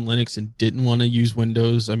to be on Linux and didn't want to use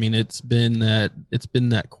Windows. I mean, it's been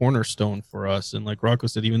that cornerstone for us. And like Rocco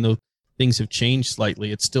said, even though things have changed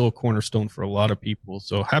slightly, it's still a cornerstone for a lot of people.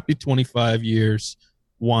 So happy 25 years,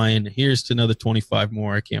 Wine. Here's to another 25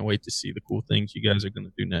 more. I can't wait to see the cool things you guys are going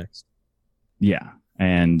to do next. Yeah.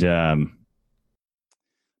 And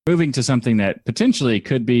moving to something that potentially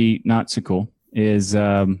could be not so cool is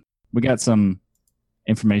we got some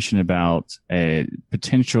information about a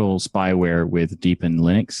potential spyware with Deepin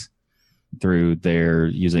Linux through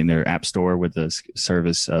using their app store with the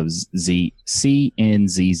service of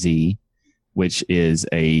CNZZ, which is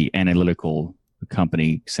a analytical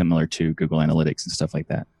company similar to Google Analytics and stuff like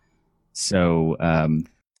that. So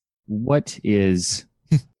what is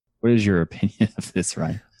your opinion of this,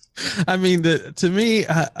 Ryan? I mean, to me,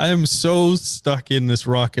 I'm so stuck in this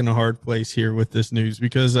rock and a hard place here with this news,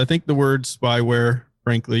 because I think the word spyware,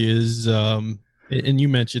 frankly, is, and you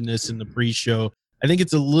mentioned this in the pre-show, I think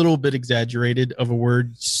it's a little bit exaggerated of a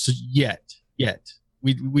word yet.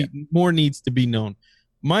 More needs to be known.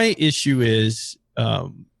 My issue is,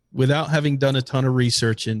 without having done a ton of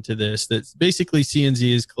research into this, that basically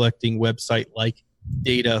CNZ is collecting website-like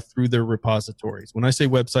data through their repositories. When I say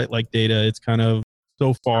website-like data, it's kind of,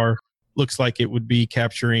 so far, looks like it would be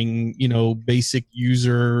capturing, basic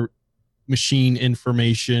user machine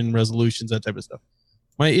information, resolutions, that type of stuff.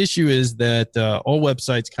 My issue is that all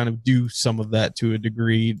websites kind of do some of that to a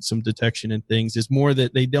degree, some detection and things. Is more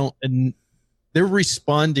that they don't, and they're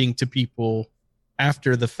responding to people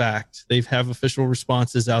after the fact. They have official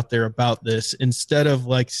responses out there about this, instead of,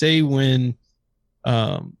 like, say when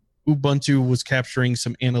Ubuntu was capturing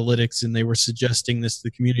some analytics and they were suggesting this to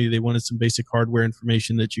the community. They wanted some basic hardware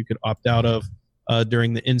information that you could opt out of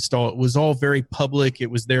during the install. It was all very public.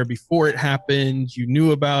 It was there before it happened. You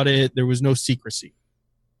knew about it. There was no secrecy.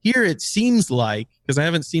 Here it seems like, because I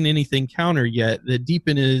haven't seen anything counter yet, that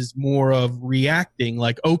Deepin is more of reacting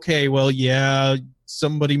like, okay, well, yeah,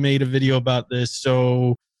 somebody made a video about this,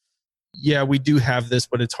 so yeah, we do have this,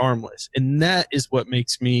 but it's harmless. And that is what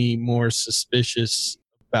makes me more suspicious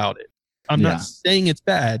about it. I'm not saying it's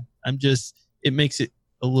bad. It makes it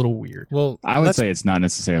a little weird. Well, I would say it's not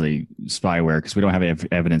necessarily spyware, because we don't have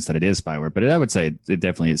evidence that it is spyware, but I would say it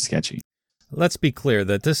definitely is sketchy. Let's be clear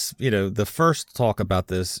that this, the first talk about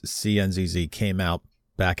this CNZZ came out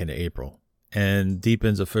back in April, and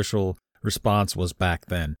Deepin's official response was back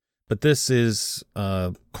then. But this is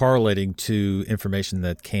correlating to information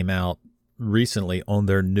that came out recently on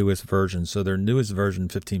their newest version. So their newest version,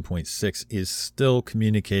 15.6, is still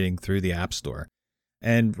communicating through the App Store.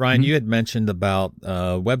 And Ryan, you had mentioned about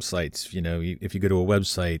websites. If you go to a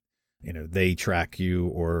website, they track you,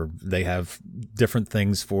 or they have different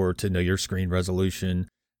things to know your screen resolution.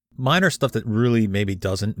 Minor stuff that really maybe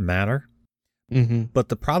doesn't matter. Mm-hmm. But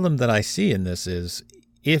the problem that I see in this is,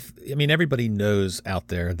 everybody knows out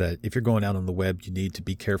there that if you're going out on the web, you need to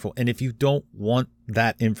be careful. And if you don't want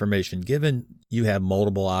that information given, you have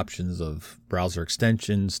multiple options of browser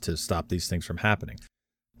extensions to stop these things from happening.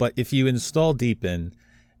 But if you install Deepin,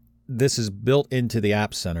 this is built into the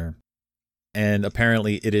App Center, and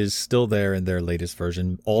apparently it is still there in their latest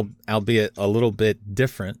version, albeit a little bit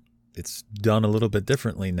different. It's done a little bit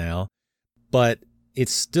differently now, but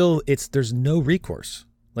there's no recourse.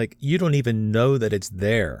 Like, you don't even know that it's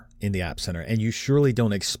there in the App Center, and you surely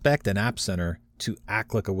don't expect an App Center to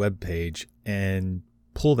act like a web page and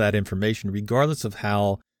pull that information, regardless of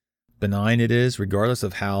how benign it is, regardless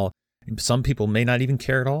of how some people may not even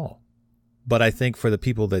care at all. But I think for the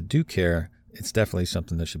people that do care, it's definitely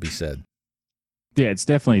something that should be said. Yeah, it's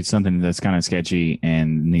definitely something that's kind of sketchy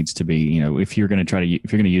and needs to be, if you're going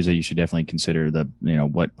to use it, you should definitely consider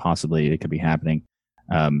what possibly it could be happening.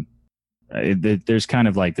 There's kind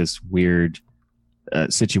of like this weird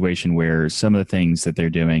situation where some of the things that they're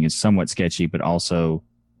doing is somewhat sketchy, but also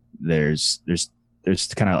there's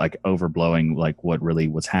kind of like overblowing like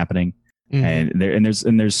what's happening, and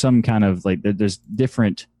there's some kind of like there's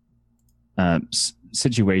different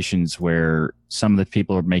situations where some of the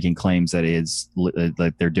people are making claims that is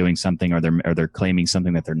like they're doing something, or they're claiming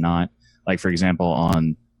something that they're not. Like, for example,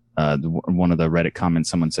 on one of the Reddit comments,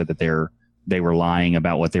 someone said that they were lying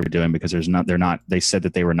about what they were doing because they said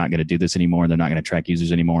that they were not going to do this anymore. They're not going to track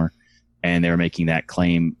users anymore. And they were making that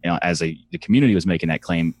claim, the community was making that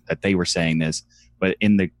claim that they were saying this. But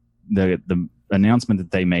in the announcement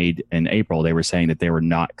that they made in April, they were saying that they were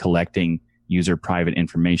not collecting user private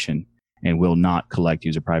information and will not collect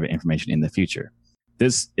user private information in the future.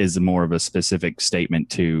 This is more of a specific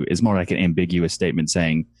statement is more like an ambiguous statement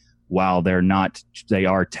saying, while they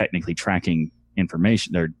are technically tracking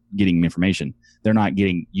information, they're getting information, they're not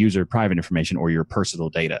getting user private information or your personal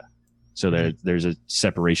data. So there's a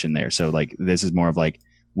separation there. So like, this is more of like,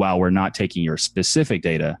 while we're not taking your specific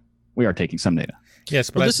data, we are taking some data.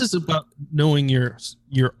 Yes, but this is about knowing your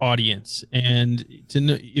audience, and to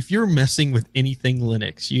know if you're messing with anything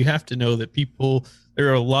Linux, you have to know that there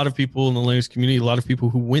are a lot of people in the Linux community, a lot of people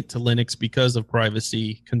who went to Linux because of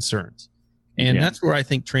privacy concerns. And that's where I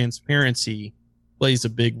think transparency plays a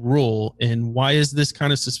big role. And why is this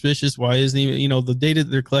kind of suspicious? Why is the data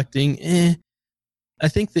that they're collecting? I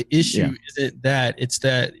think the issue isn't that. It's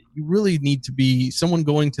that you really need to be, someone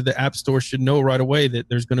going to the App Store should know right away that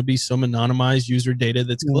there's going to be some anonymized user data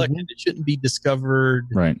that's collected. It shouldn't be discovered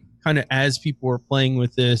kind of as people are playing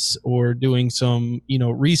with this or doing some,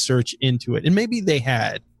 research into it. And maybe they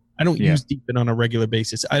had. I don't Yeah. use Deepin on a regular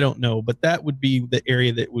basis. I don't know, but that would be the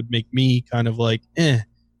area that would make me kind of like,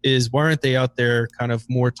 is why aren't they out there kind of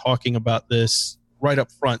more talking about this right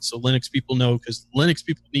up front so Linux people know, because Linux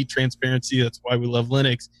people need transparency. That's why we love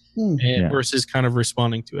Linux. Yeah. Versus kind of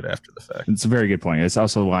responding to it after the fact. It's a very good point. It's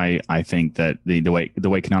also why I think that the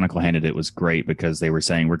way Canonical handled it was great, because they were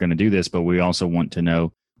saying we're going to do this, but we also want to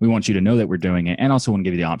know, we want you to know that we're doing it, and also want to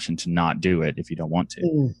give you the option to not do it if you don't want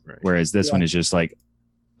to. Right. Whereas this one is just like,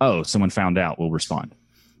 oh, someone found out, we'll respond.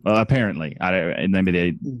 Well, apparently, and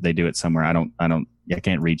maybe they do it somewhere. I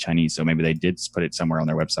can't read Chinese, so maybe they did put it somewhere on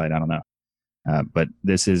their website. I don't know. But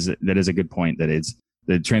that is a good point. That is,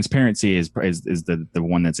 the transparency is the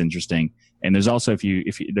one that's interesting. And there's also,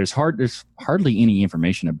 there's hardly any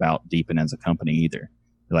information about Deepin as a company either.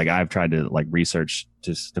 Like, I've tried to like research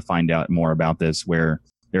just to find out more about this, where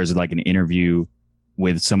there's like an interview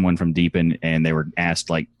with someone from Deepin, and they were asked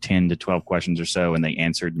like 10 to 12 questions or so, and they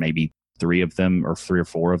answered maybe 3 of them or 3 or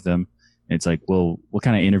 4 of them. And it's like, well, what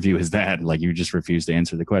kind of interview is that? Like, you just refuse to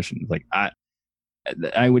answer the question. Like,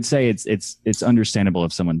 I would say it's understandable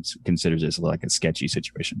if someone considers this like a sketchy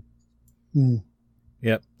situation.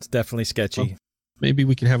 Yep, it's definitely sketchy. Well, maybe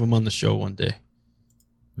we could have them on the show one day.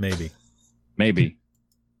 Maybe.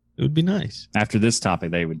 It would be nice. After this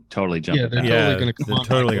topic, they would totally jump. Yeah, at they're that. totally going to come on.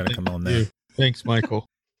 Totally going to come on there. Thanks, Michael.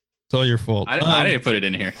 It's all your fault. I didn't put it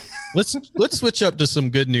in here. Let's switch up to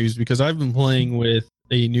some good news, because I've been playing with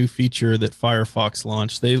a new feature that Firefox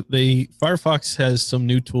launched. Firefox has some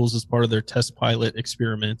new tools as part of their test pilot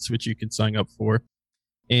experiments, which you can sign up for.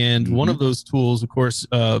 And one of those tools, of course,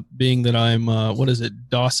 being that I'm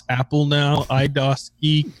DOS Apple now, iDOS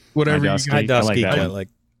Geek, whatever you guys. iDOS Geek,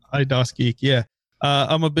 iDOS Geek, yeah.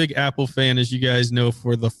 I'm a big Apple fan, as you guys know,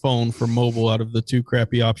 for the phone, for mobile. Out of the 2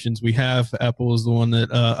 crappy options we have, Apple is the one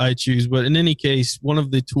that I choose. But in any case, one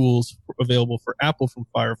of the tools available for Apple from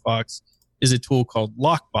Firefox is a tool called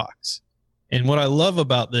Lockbox. And what I love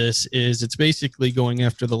about this is it's basically going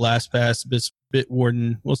after the LastPass,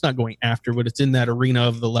 Bitwarden. Well, it's not going after, but it's in that arena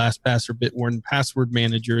of the LastPass or Bitwarden password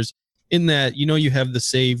managers. In that, you have the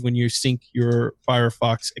save when you sync your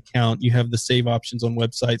Firefox account. You have the save options on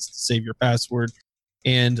websites to save your password.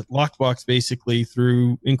 And Lockbox, basically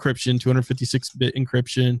through encryption, 256-bit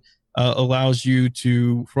encryption, allows you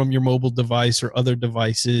to, from your mobile device or other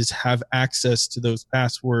devices, have access to those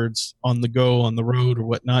passwords on the go, on the road, or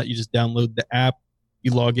whatnot. You just download the app,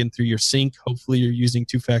 you log in through your sync. Hopefully you're using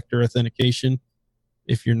 2-factor authentication.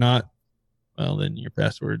 If you're not, well, then your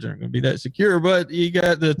passwords aren't going to be that secure, but you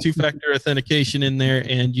got the 2-factor authentication in there,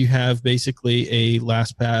 and you have basically a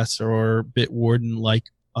LastPass or Bitwarden-like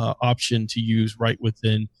option to use right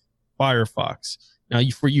within Firefox. Now,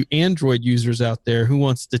 for you Android users out there, who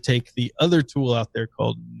wants to take the other tool out there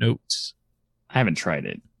called Notes? I haven't tried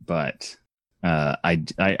it, but I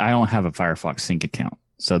don't have a Firefox Sync account.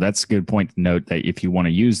 So that's a good point to note, that if you want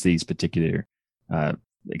to use these particular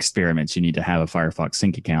experiments, you need to have a Firefox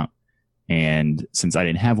Sync account. And since I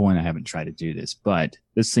didn't have one, I haven't tried to do this. But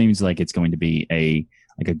this seems like it's going to be a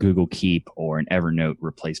Google Keep or an Evernote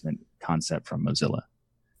replacement concept from Mozilla.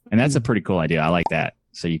 And that's a pretty cool idea. I like that.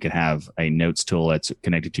 So you could have a notes tool that's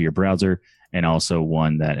connected to your browser, and also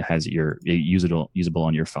one that has your usable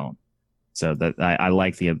on your phone. So that I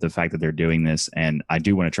like the fact that they're doing this, and I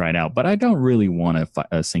do want to try it out. But I don't really want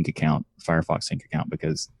a sync account, Firefox sync account,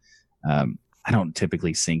 because I don't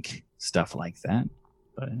typically sync stuff like that.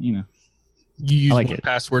 But you use like one it.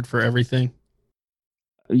 password for everything.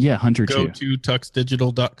 Yeah, Hunter Go too. to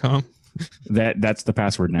tuxdigital.com. That's the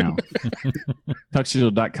password now.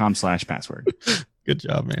 tuxdigital.com/password. Good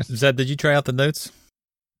job, man. Zed, did you try out the Notes?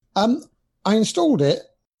 I installed it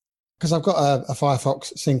because I've got a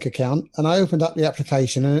Firefox Sync account, and I opened up the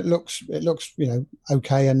application, and it looks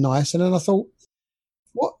okay and nice. And then I thought,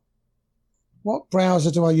 what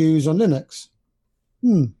browser do I use on Linux?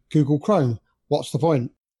 Google Chrome. What's the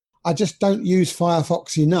point? I just don't use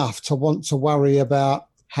Firefox enough to want to worry about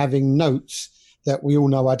having Notes that we all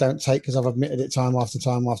know I don't take, because I've admitted it time after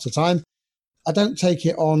time after time. I don't take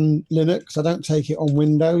it on Linux. I don't take it on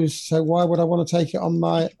Windows. So why would I want to take it on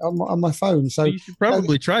my phone? So you should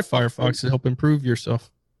probably try Firefox to help improve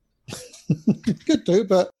yourself. Could do,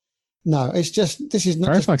 but no, it's just, this is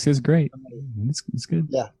not. Firefox is great. It's good.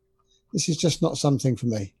 Yeah, this is just not something for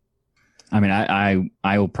me. I mean, I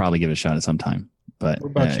will probably give it a shot at some time, but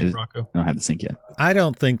What about you, Rocco? I don't have the sync yet. I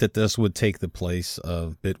don't think that this would take the place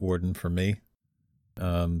of Bitwarden for me.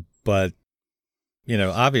 But,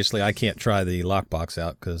 obviously I can't try the Lockbox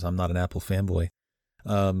out because I'm not an Apple fanboy.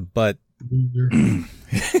 But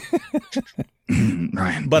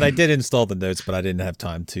Ryan. but I did install the Notes, but I didn't have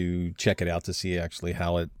time to check it out to see actually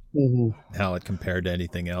how it how it compared to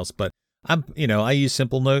anything else. But I use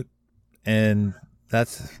Simple Note, and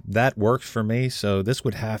that works for me. So this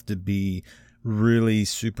would have to be really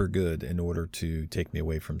super good in order to take me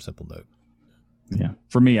away from Simple Note. Yeah,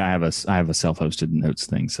 for me, I have a self-hosted notes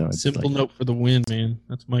thing. So it's Simple Note for the win, man.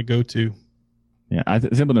 That's my go-to. Yeah,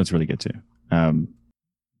 Simple Note's really good too.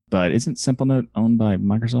 But isn't Simple Note owned by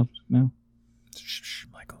Microsoft now? Shh,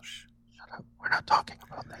 Michael. Shh. Shut up. We're not talking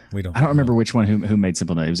about that. I don't remember which one who made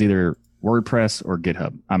Simple Note. It was either WordPress or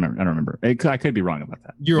GitHub. I don't remember. I could be wrong about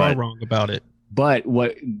that. You are wrong about it. But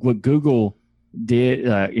what Google did,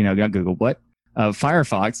 not Google,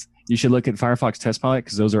 Firefox. You should look at Firefox Test Pilot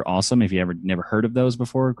because those are awesome. If you never heard of those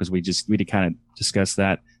before, because we did kind of discuss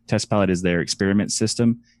that. Test Pilot is their experiment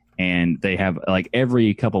system, and they have like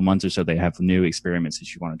every couple months or so they have new experiments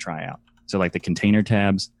that you want to try out. So like the container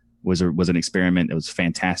tabs was an experiment. It was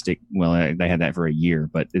fantastic. Well, they had that for a year,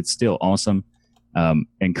 but it's still awesome.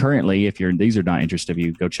 And currently, if these are not interested of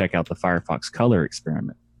you, go check out the Firefox Color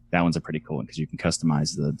experiment. That one's a pretty cool one because you can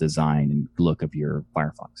customize the design and look of your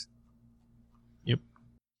Firefox. Yep.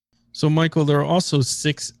 So, Michael, there are also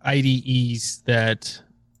 6 IDEs that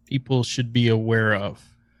people should be aware of.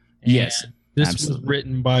 And yes. This absolutely. was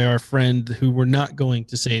written by our friend who we're not going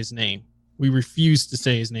to say his name. We refuse to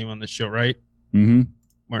say his name on the show, right? Mm-hmm.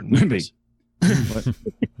 Martin Lucas.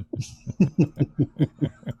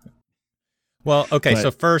 Well, okay.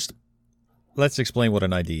 So first, let's explain what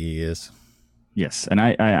an IDE is. Yes, an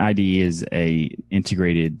IDE is a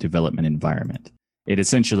integrated development environment. It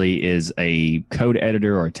essentially is a code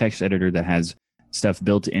editor or a text editor that has stuff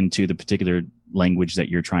built into the particular language that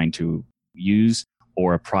you're trying to use,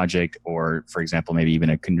 or a project, or, for example, maybe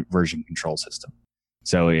even a version control system.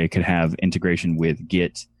 So it could have integration with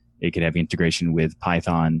Git, it could have integration with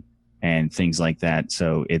Python and things like that.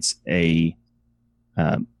 So it's a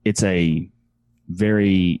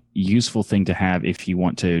very useful thing to have if you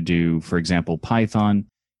want to do, for example, Python.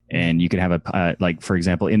 And you could have for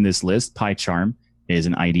example, in this list, PyCharm is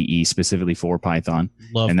an IDE specifically for Python.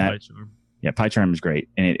 Love PyCharm. Yeah, PyCharm is great.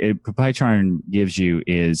 And PyCharm gives you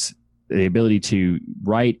is the ability to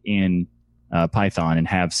write in Python and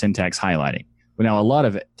have syntax highlighting. But now a lot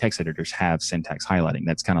of text editors have syntax highlighting.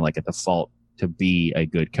 That's kind of like a default to be a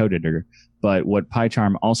good code editor. But what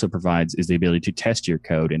PyCharm also provides is the ability to test your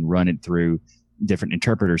code and run it through different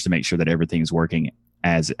interpreters to make sure that everything is working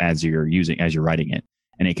as you're writing it.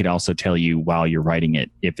 And it could also tell you while you're writing it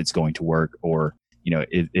if it's going to work, or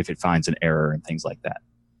if it finds an error and things like that.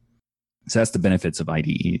 So that's the benefits of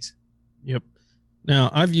IDEs. Yep.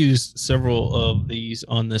 Now, I've used several of these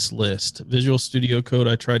on this list. Visual Studio Code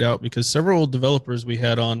I tried out because several developers we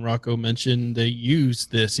had on, Rocco mentioned they use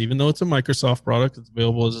this. Even though it's a Microsoft product, it's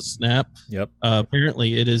available as a snap. Yep.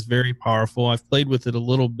 Apparently, it is very powerful. I've played with it a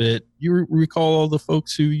little bit. You recall all the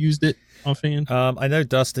folks who used it offhand? I know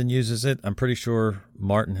Dustin uses it. I'm pretty sure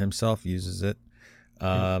Martin himself uses it.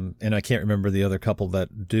 And I can't remember the other couple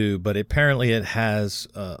that do, but apparently it has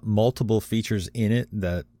multiple features in it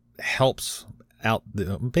that helps out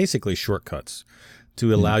basically shortcuts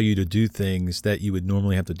to allow you to do things that you would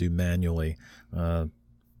normally have to do manually.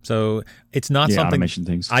 So it's not something automation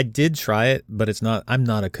things. I did try it, but I'm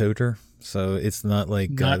not a coder. So it's not like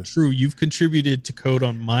not true. You've contributed to code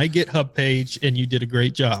on my GitHub page and you did a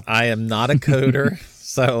great job. I am not a coder.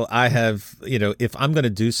 So I have, if I'm going to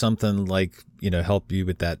do something like, help you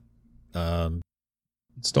with that,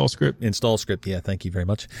 install script. Yeah. Thank you very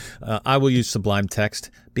much. I will use Sublime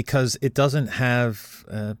Text because it doesn't have,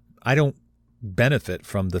 I don't benefit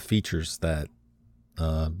from the features that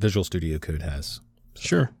Visual Studio Code has.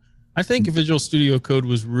 Sure. I think Visual Studio Code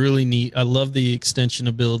was really neat. I love the extension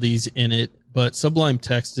abilities in it, but Sublime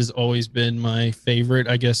Text has always been my favorite.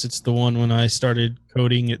 I guess it's the one when I started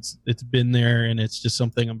coding. It's been there, and it's just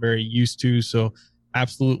something I'm very used to. So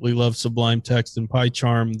absolutely love Sublime Text, and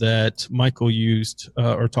PyCharm that Michael used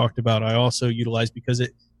or talked about. I also utilized because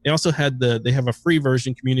they also had they have a free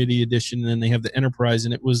version, Community Edition, and then they have the Enterprise,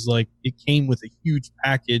 and it was like it came with a huge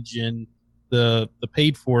package and the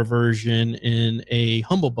paid for version in a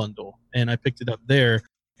Humble Bundle, and I picked it up there.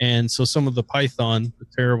 And so some of the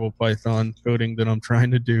terrible Python coding that I'm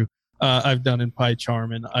trying to do, I've done in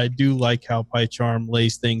PyCharm, and I do like how PyCharm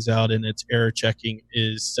lays things out, and its error checking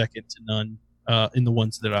is second to none in the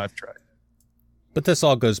ones that I've tried. But this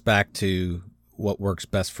all goes back to what works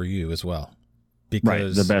best for you as well.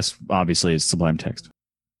 Because right. The best, obviously, is Sublime Text.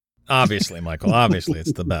 Obviously, Michael. Obviously,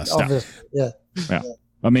 it's the best. Yeah.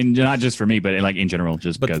 I mean, not just for me, but like in general,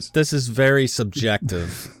 but because this is very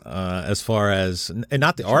subjective as far as, and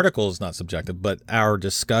not the article is not subjective, but our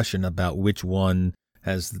discussion about which one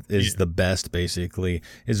is the best. Basically,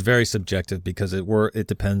 it's very subjective because it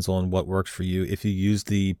depends on what works for you. If you use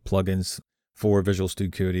the plugins for Visual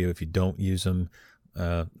Studio, if you don't use them,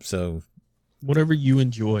 so whatever you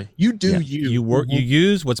enjoy, you do. You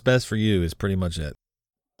use what's best for you is pretty much it.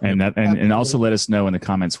 And also let us know in the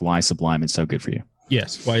comments why Sublime is so good for you.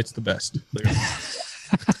 Yes, why it's the best.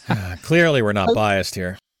 Clearly, we're not biased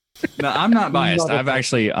here. No, I'm not biased.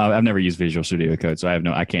 I've never used Visual Studio Code, so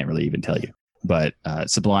I can't really even tell you. But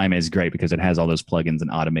Sublime is great because it has all those plugins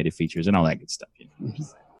and automated features and all that good stuff. You know?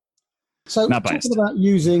 So not biased. Talking about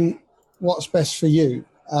using what's best for you,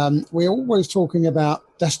 we're always talking about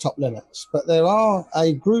desktop Linux, but there are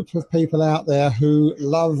a group of people out there who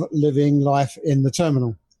love living life in the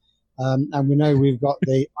terminal. And we know we've got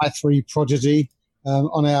the i3 prodigy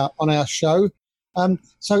on our show.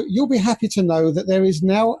 So you'll be happy to know that there is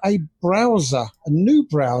now a new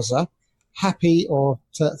browser, for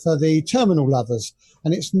the terminal lovers,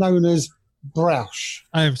 and it's known as Browsh.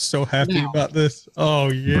 I am so happy about this.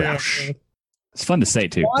 Oh, yeah. Browsh. It's fun to say,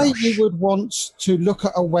 too. Why Browsh. you would want to look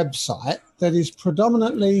at a website that is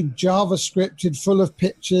predominantly JavaScripted, full of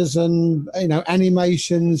pictures and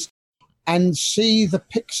animations, and see the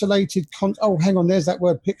pixelated oh, hang on, there's that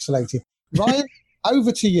word pixelated. Ryan,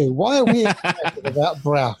 over to you. Why are we excited about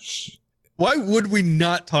Browsh? Why would we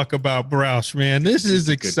not talk about Browsh, man? This is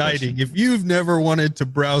exciting. If you've never wanted to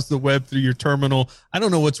browse the web through your terminal, I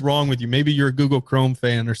don't know what's wrong with you. Maybe you're a Google Chrome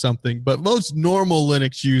fan or something, but most normal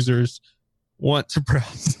Linux users want to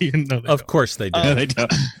browse. Of course they do. No, they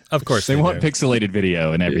don't. Of course they want pixelated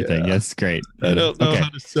video and everything. Yeah. Yes, great. I don't know how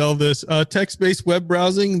to sell this. Text-based web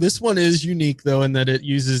browsing. This one is unique, though, in that it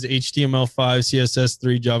uses HTML5,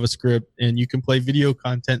 CSS3, JavaScript, and you can play video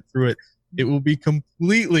content through it. It will be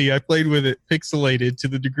completely, I played with it, pixelated to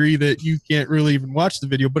the degree that you can't really even watch the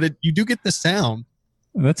video, but you do get the sound.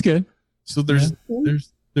 That's good. So there's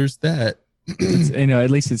that.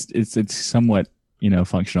 At least it's somewhat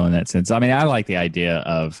functional in that sense. I mean, I like the idea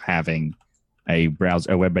of having a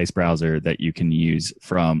web-based browser that you can use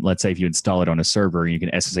from, let's say if you install it on a server, you can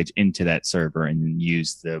SSH into that server and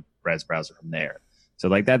use the browser from there. So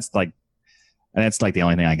that's the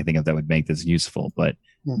only thing I can think of that would make this useful. But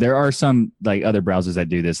there are some other browsers that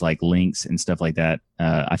do this, like Lynx and stuff like that.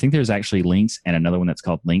 I think there's actually Lynx and another one that's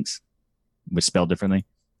called Lynx, which spelled differently.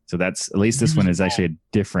 So that's, at least this one is actually a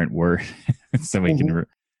different word. So we can,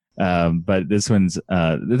 but this one's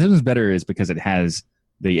better is because it has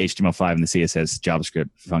the HTML5 and the CSS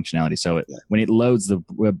JavaScript functionality. So when it loads the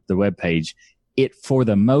web page, it for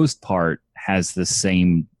the most part has the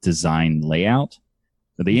same design layout.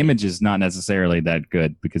 So the image is not necessarily that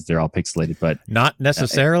good because they're all pixelated, but not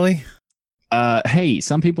necessarily. Hey,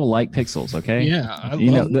 some people like pixels. Okay. Yeah, I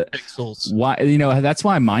love pixels. Why? That's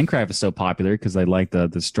why Minecraft is so popular, because they like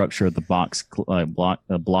the structure of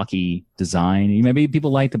the blocky design. Maybe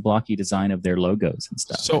people like the blocky design of their logos and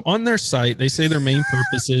stuff. So on their site, they say their main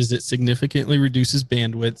purpose is it significantly reduces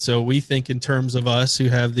bandwidth. So we think in terms of us who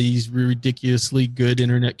have these ridiculously good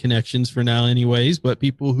internet connections for now, anyways. But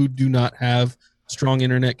people who do not have strong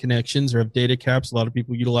internet connections or have data caps, a lot of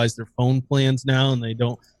people utilize their phone plans now, and they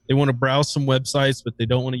want to browse some websites, but they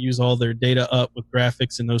don't want to use all their data up with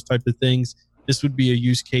graphics and those type of things. This would be a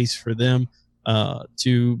use case for them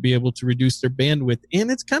to be able to reduce their bandwidth.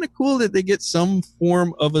 And it's kind of cool that they get some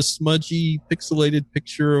form of a smudgy, pixelated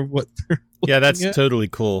picture of what they're looking at. Totally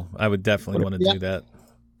cool. I would definitely want to do that.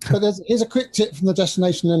 But here's a quick tip from the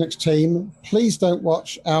Destination Linux team. Please don't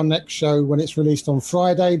watch our next show when it's released on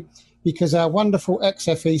Friday, because our wonderful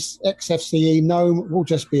XFCE GNOME will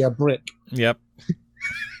just be a brick. Yep.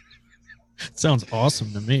 Sounds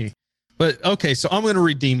awesome to me. But okay, so I'm going to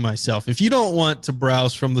redeem myself. If you don't want to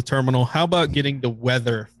browse from the terminal, how about getting the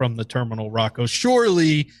weather from the terminal, Rocco?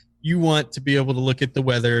 Surely you want to be able to look at the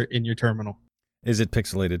weather in your terminal. Is it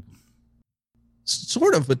pixelated?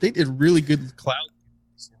 Sort of, but they did really good cloud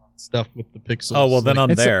stuff with the pixels. Oh, well, then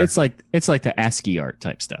I'm there. It's like the ASCII art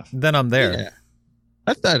type stuff. Then I'm there. Yeah.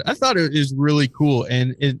 I thought it is really cool.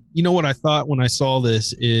 And you know what I thought when I saw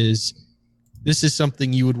this is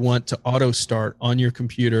something you would want to auto start on your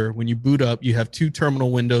computer. When you boot up, you have two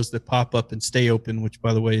terminal windows that pop up and stay open, which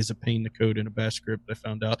by the way is a pain to code in a bash script, I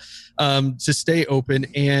found out, to stay open.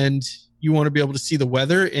 And you want to be able to see the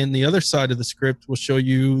weather, and the other side of the script will show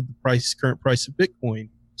you the current price of Bitcoin.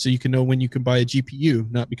 So you can know when you can buy a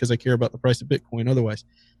GPU, not because I care about the price of Bitcoin otherwise.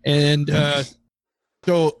 And,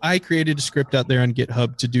 so I created a script out there on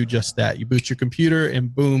GitHub to do just that. You boot your computer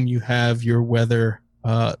and boom, you have your weather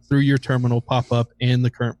through your terminal pop up and the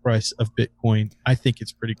current price of Bitcoin. I think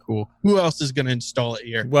it's pretty cool. Who else is going to install it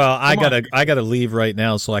here? Well, I gotta leave right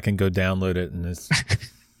now so I can go download it. And it's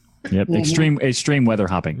Yep. Extreme weather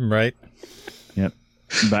hopping. Right. Yep.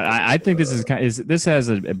 But I think this has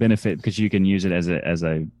a benefit because you can use it as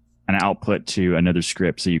an output to another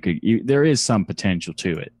script. So there is some potential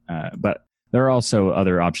to it. But there are also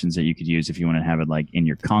other options that you could use if you want to have it like in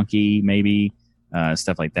your Conky, maybe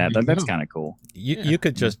stuff like that. That's kind of cool. You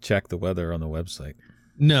could just check the weather on the website.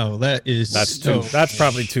 No, that's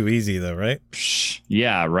probably too easy though, right?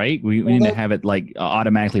 Yeah, right. We need to have it like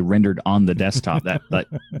automatically rendered on the desktop.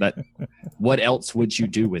 That what else would you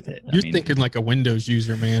do with it? You're thinking like a Windows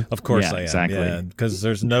user, man. Of course I am. Exactly. Because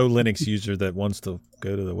there's no Linux user that wants to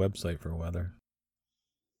go to the website for weather.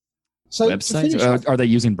 So websites? Are they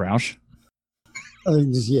using Browse?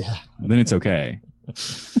 Yeah. Then it's okay.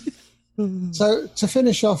 So to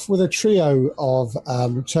finish off with a trio of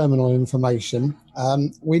terminal information,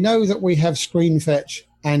 we know that we have ScreenFetch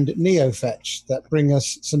and NeoFetch that bring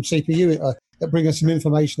us some CPU, that bring us some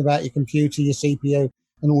information about your computer, your CPU,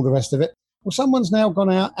 and all the rest of it. Well, someone's now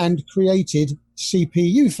gone out and created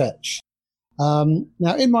CPU Fetch.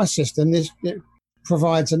 Now, in my system, it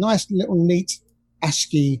provides a nice little neat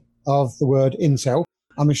ASCII of the word Intel.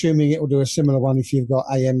 I'm assuming it will do a similar one if you've got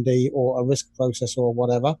AMD or a RISC processor or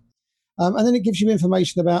whatever. And then it gives you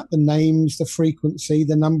information about the names, the frequency,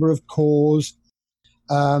 the number of cores,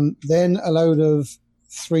 then a load of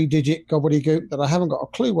 3-digit gobbledygook that I haven't got a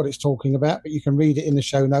clue what it's talking about, but you can read it in the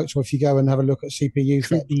show notes or if you go and have a look at CPU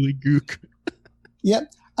Fetch. Gobbledygook.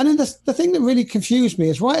 Yep. And then the thing that really confused me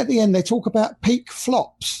is right at the end, they talk about peak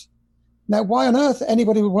flops. Now, why on earth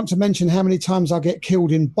anybody would want to mention how many times I get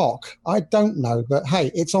killed in Bok? I don't know, but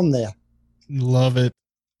hey, it's on there. Love it.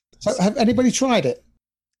 So have anybody tried it?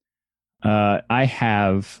 I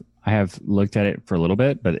have looked at it for a little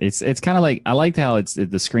bit, but it's kind of like I liked how it's the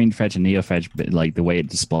ScreenFetch and NeoFetch, like the way it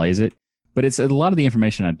displays it. But it's a lot of the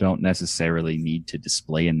information I don't necessarily need to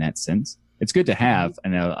display in that sense. It's good to have. I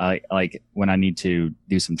know I like when I need to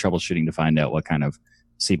do some troubleshooting to find out what kind of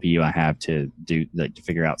CPU I have to do, like to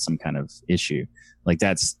figure out some kind of issue. Like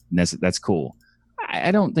that's cool.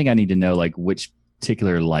 I don't think I need to know like which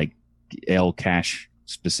particular like L cache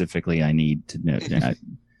specifically I need to know.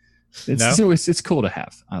 It's cool to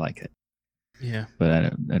have. I like it. Yeah,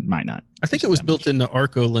 but it might not. I think it was built into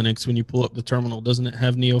Arco Linux when you pull up the terminal. Doesn't it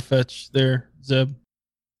have NeoFetch there, Zeb?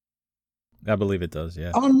 I believe it does.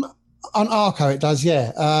 Yeah. On Arco, it does.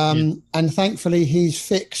 Yeah. And thankfully, he's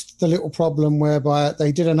fixed the little problem whereby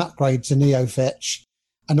they did an upgrade to NeoFetch,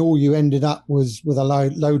 and all you ended up was with a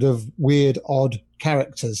load of weird, odd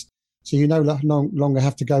characters. So you no longer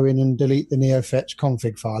have to go in and delete the NeoFetch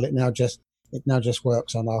config file. It now just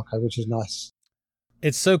works on Arco, which is nice.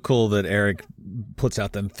 It's so cool that Eric puts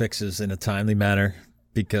out them fixes in a timely manner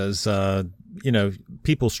because,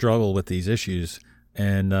 people struggle with these issues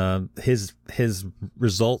and his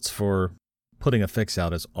results for putting a fix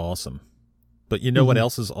out is awesome. But you know what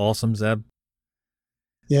else is awesome, Zeb?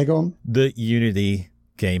 Yeah, go on. The Unity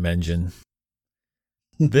game engine.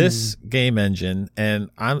 This game engine,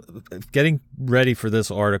 and I'm getting ready for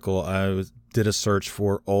this article, did a search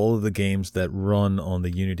for all of the games that run on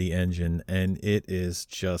the Unity engine, and it is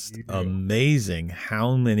just amazing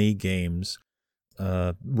how many games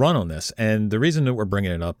run on this. And the reason that we're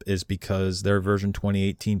bringing it up is because their version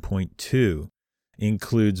 2018.2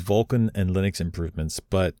 includes Vulkan and Linux improvements,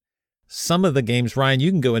 but some of the games, Ryan,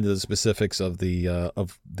 you can go into the specifics of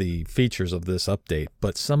the features of this update,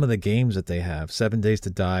 but some of the games that they have, 7 Days to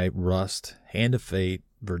Die, Rust, Hand of Fate,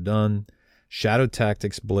 Verdun, Shadow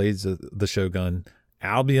Tactics, Blades of the Shogun,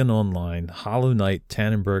 Albion Online, Hollow Knight,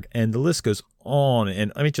 Tannenberg, and the list goes on.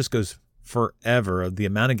 And I mean, it just goes forever of the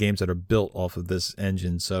amount of games that are built off of this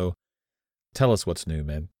engine. So tell us what's new,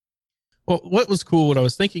 man. Well, what was cool, what I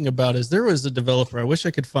was thinking about is there was a developer, I wish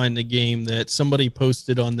I could find the game that somebody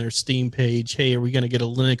posted on their Steam page, hey, are we going to get a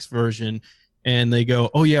Linux version? And they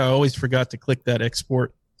go, oh yeah, I always forgot to click that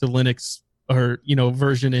export to Linux or,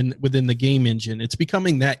 version within the game engine. It's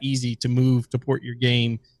becoming that easy to port your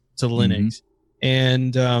game to Linux.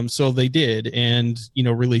 And so they did and,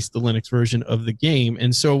 released the Linux version of the game.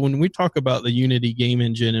 And so when we talk about the Unity game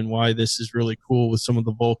engine and why this is really cool with some of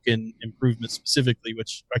the Vulkan improvements specifically,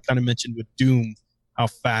 which I kind of mentioned with Doom, how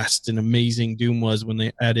fast and amazing Doom was when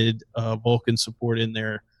they added Vulkan support in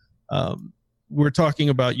there. We're talking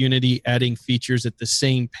about Unity adding features at the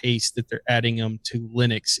same pace that they're adding them to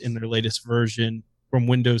Linux in their latest version from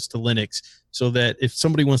Windows to Linux, so that if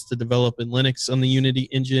somebody wants to develop in Linux on the Unity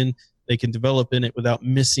engine, they can develop in it without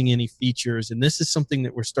missing any features. And this is something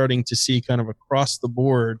that we're starting to see kind of across the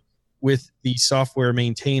board with the software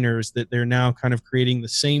maintainers, that they're now kind of creating the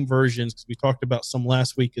same versions, because we talked about some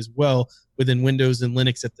last week as well, within Windows and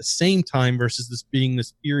Linux at the same time, versus this being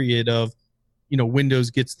this period of, Windows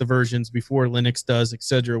gets the versions before Linux does,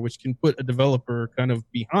 etc., which can put a developer kind of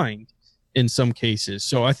behind in some cases.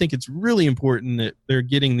 So I think it's really important that they're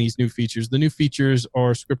getting these new features. The new features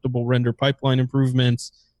are scriptable render pipeline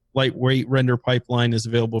improvements. Lightweight render pipeline is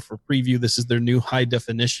available for preview. This is their new high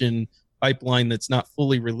definition pipeline that's not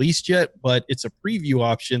fully released yet, but it's a preview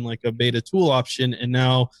option, like a beta tool option. And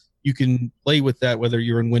now you can play with that whether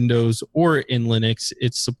you're in Windows or in Linux.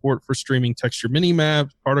 It's support for streaming texture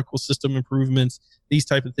minimaps, particle system improvements, these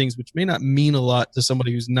type of things, which may not mean a lot to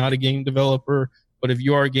somebody who's not a game developer. But if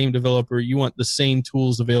you are a game developer, you want the same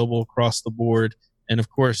tools available across the board. And of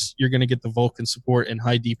course, you're going to get the Vulkan support and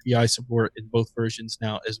high DPI support in both versions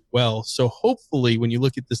now as well. So hopefully, when you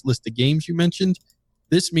look at this list of games you mentioned,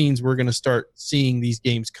 this means we're going to start seeing these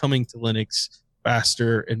games coming to Linux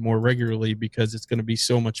faster and more regularly, because it's going to be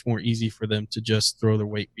so much more easy for them to just throw their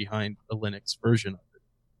weight behind a Linux version of it.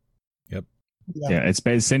 Yep. Yeah, it's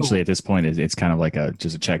essentially at this point, it's kind of like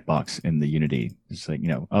just a checkbox in the Unity. It's like,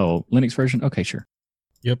 oh, Linux version? Okay, sure.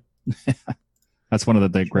 Yep. That's one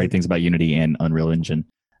of the great things about Unity and Unreal Engine.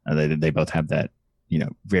 They both have that,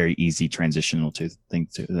 very easy transitional thing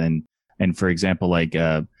to. And for example, like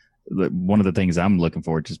one of the things I'm looking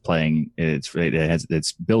forward to playing,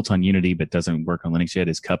 it's built on Unity but doesn't work on Linux yet,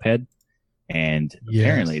 is Cuphead. And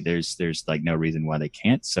apparently there's like no reason why they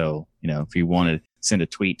can't. So, if you want to send a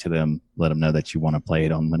tweet to them, let them know that you want to play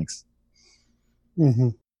it on Linux. Mm-hmm.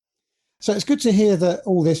 So it's good to hear that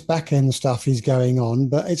all this back-end stuff is going on,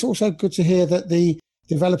 but it's also good to hear that the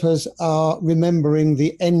developers are remembering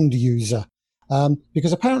the end user,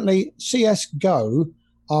 because apparently CSGO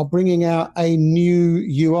are bringing out a new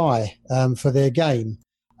UI for their game.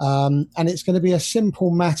 And it's going to be a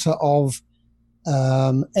simple matter of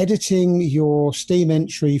editing your Steam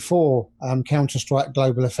entry for Counter-Strike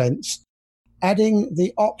Global Offense, adding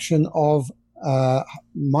the option of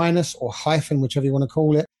minus or hyphen, whichever you want to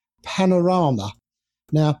call it, panorama.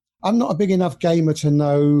 Now, I'm not a big enough gamer to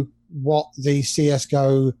know what the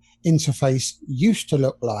CSGO interface used to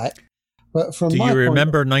look like, but from Do my you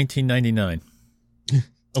remember 1999?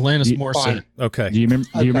 Alanis Morissette. Okay. Do you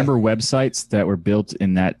remember websites that were built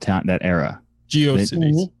in that era?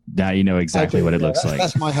 GeoCities. Now you know exactly what it looks like.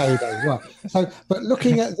 That's my heyday. Right. So, but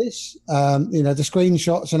looking at this, the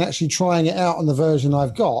screenshots and actually trying it out on the version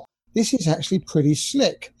I've got, this is actually pretty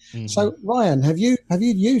slick. Mm-hmm. So, Ryan, have you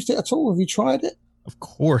used it at all? Have you tried it? Of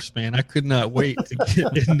course, man. I could not wait to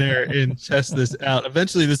get in there and test this out.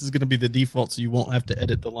 Eventually, this is going to be the default, so you won't have to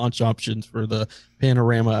edit the launch options for the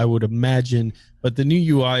panorama, I would imagine. But the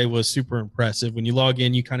new UI was super impressive. When you log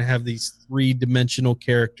in, you kind of have these three-dimensional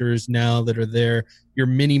characters now that are there. Your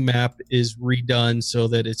mini map is redone so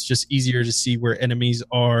that it's just easier to see where enemies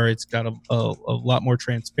are. It's got a lot more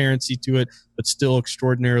transparency to it, but still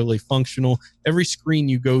extraordinarily functional. Every screen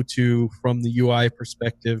you go to from the UI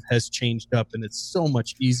perspective has changed up, and it's so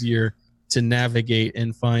much easier to navigate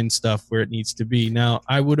and find stuff where it needs to be. Now,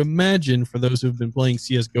 I would imagine for those who've been playing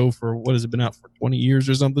CSGO for, what has it been out for, 20 years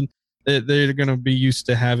or something, they're going to be used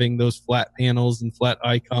to having those flat panels and flat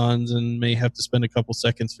icons and may have to spend a couple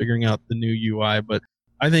seconds figuring out the new UI. But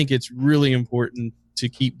I think it's really important to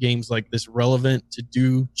keep games like this relevant, to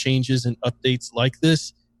do changes and updates like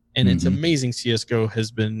this. And it's amazing CSGO has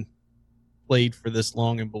been played for this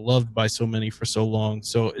long and beloved by so many for so long.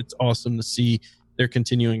 So it's awesome to see they're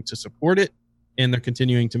continuing to support it, and they're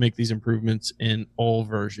continuing to make these improvements in all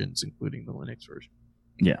versions, including the Linux version.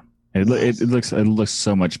 Yeah. It looks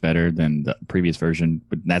so much better than the previous version,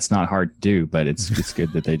 but that's not hard to do. But it's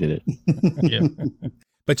good that they did it. Yeah.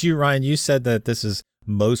 But you, Ryan, you said that this is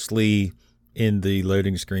mostly in the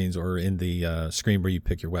loading screens or in the screen where you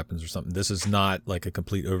pick your weapons or something. This is not like a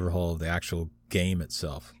complete overhaul of the actual game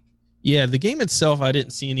itself. Yeah, the game itself, I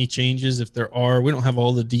didn't see any changes. If there are, we don't have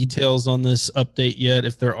all the details on this update yet.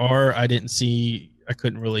 If there are, I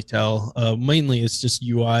couldn't really tell. Mainly, it's just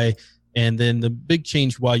UI. And then the big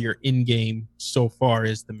change while you're in game so far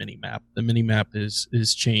is the mini map. The mini map is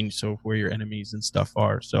changed, so where your enemies and stuff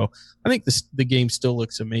are. So I think the game still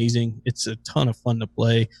looks amazing. It's a ton of fun to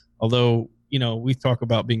play. Although, we talk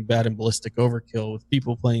about being bad in ballistic overkill. With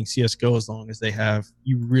people playing CSGO as long as they have,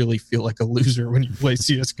 you really feel like a loser when you play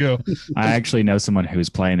CSGO. I actually know someone who's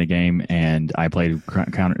playing the game, and I played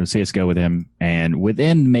CSGO with him. And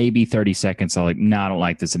within maybe 30 seconds, I'm like, no, I don't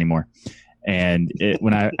like this anymore. And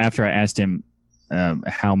after I asked him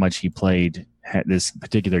how much he played this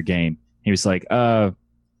particular game, he was like, "Well,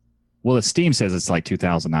 the Steam says it's like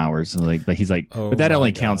 2,000 hours." But he's like, "But that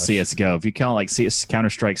only counts CS:GO. If you count like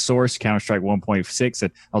Counter-Strike Source, Counter-Strike 1.6,"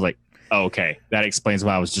 and I was like, oh, "Okay, that explains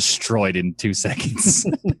why I was destroyed in 2 seconds."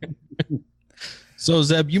 So,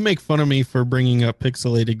 Zeb, you make fun of me for bringing up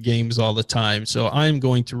pixelated games all the time. So I'm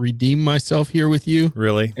going to redeem myself here with you.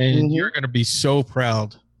 Really? And you're going to be so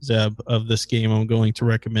proud, Zeb, of this game I'm going to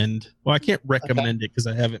recommend. Well, I can't recommend it because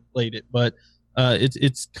I haven't played it, but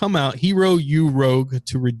it's come out. Hero U Rogue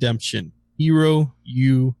to Redemption. Hero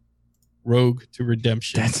U Rogue to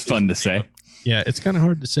Redemption. That's fun to say. Yeah, it's kind of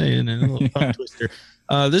hard to say and a little tongue twister.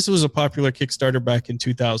 This was a popular Kickstarter back in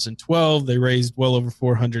 2012. They raised well over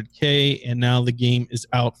 400K, and now the game is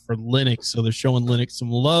out for Linux. So they're showing Linux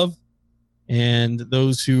some love. And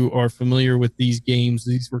those who are familiar with these games,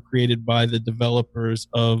 these were created by the developers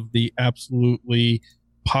of the absolutely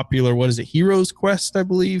popular, Heroes Quest, I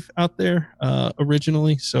believe, out there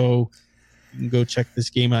originally. So you can go check this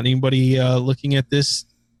game out. Anybody looking at this,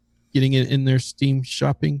 getting it in their Steam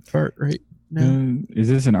shopping cart right now? Is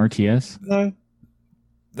this an RTS? No.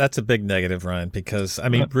 That's a big negative, Ryan, because, I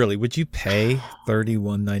mean, really, would you pay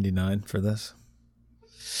 $31.99 for this?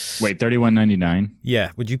 Wait, $31.99?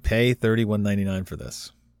 Yeah, would you pay $31.99 for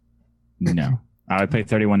this? No. I would pay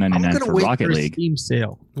 $31.99 for Rocket League. Steam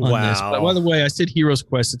sale on Wow. this. But by the way, I said Heroes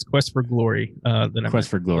Quest. It's Quest for Glory. Quest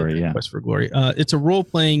for Glory, yeah. Quest for Glory. It's a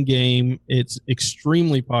role-playing game. It's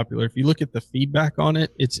extremely popular. If you look at the feedback on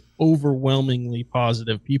it, it's overwhelmingly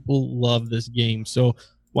positive. People love this game. So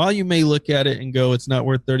while you may look at it and go, it's not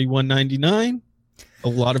worth $31.99, a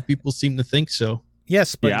lot of people seem to think so.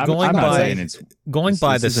 Yes, but Yeah, going by the is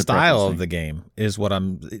a style preference of the game is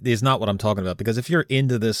not what I'm talking about. Because if you're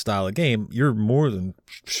into this style of game, you're more than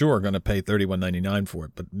sure going to pay $31.99 for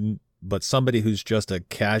it. But somebody who's just a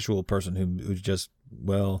casual person who's just,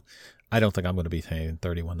 well, I don't think I'm going to be paying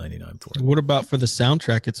 $31.99 for it. What about for the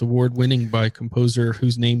soundtrack? It's award-winning by a composer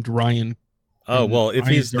who's named Ryan. Oh well, if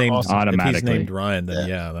he's named automatically. Ryan, then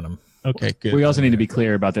then I'm okay. Good. We also need to be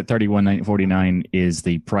clear about that. $31.49 is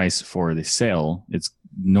the price for the sale. It's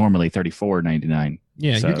normally $34.99.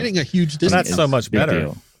 Yeah, So- you're getting a huge Well, discount. that's so much Big better.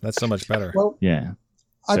 deal. That's so much better. Well, Yeah.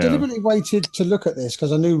 I So- deliberately waited to look at this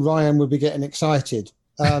because I knew Ryan would be getting excited.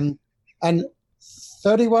 And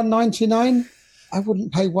 $31.99, I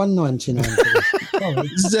wouldn't pay $1.99 for this. Sorry.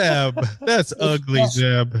 Zeb. That's ugly,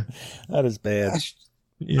 Zeb. That is bad. That's-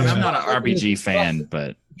 Yeah. I'm not an RPG fan,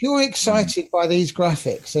 but If you're excited by these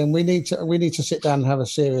graphics, then we need to sit down and have a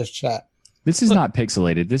serious chat. this is not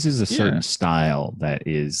pixelated. This is a certain style that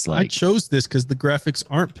is I like chose this because the graphics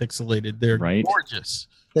aren't pixelated. They're Right. gorgeous.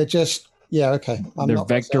 They're just okay. they're not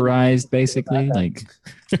gonna say- vectorized, basically. Like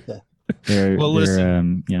Yeah. they're Well,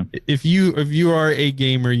 listen. yeah. If you are a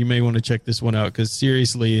gamer, you may want to check this one out because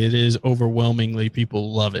seriously, it is overwhelmingly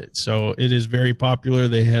people love it. So it is very popular.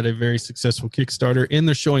 They had a very successful Kickstarter, and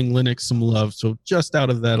they're showing Linux some love. So just out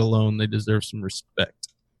of that alone, they deserve some respect.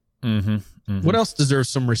 What else deserves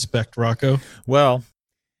some respect, Rocco? Well,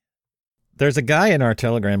 there's a guy in our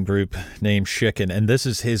Telegram group named Chicken, and this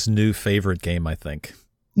is his new favorite game, I think.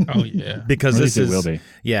 Oh yeah, Because At this least it is will be.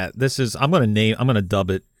 yeah, this is I'm gonna dub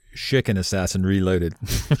it Chicken Assassin Reloaded.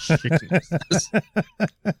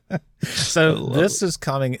 So this is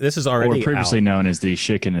coming. This is Or already previously out. known as the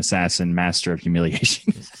Chicken Assassin Master of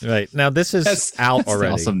Humiliation. Right now, this is out That's an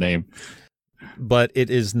already. awesome name. But it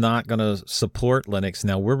is not going to support Linux.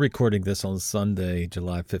 Now, we're recording this on Sunday,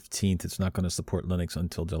 July 15th. It's not going to support Linux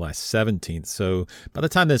until July 17th. So by the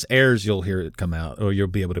time this airs, you'll hear it come out or you'll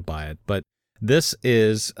be able to buy it. But this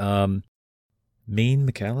is Mean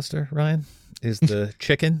McAllister, Ryan, is the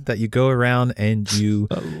chicken that you go around and you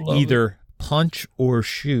either punch or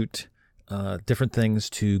shoot different things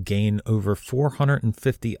to gain over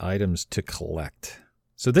 450 items to collect.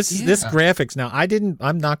 So this graphics now,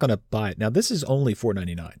 I'm not going to buy it. Now this is only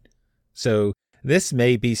 $4.99. So this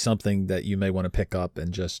may be something that you may want to pick up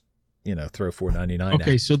and just, throw $4.99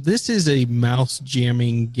 Okay, at. so this is a mouse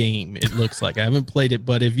jamming game. It looks like I haven't played it,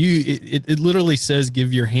 but if it literally says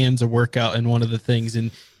give your hands a workout in one of the things.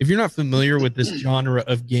 And if you're not familiar with this genre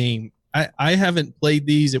of game, I haven't played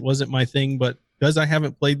these. It wasn't my thing, but because I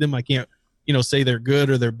haven't played them, I can't, say they're good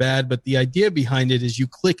or they're bad. But the idea behind it is you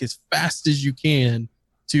click as fast as you can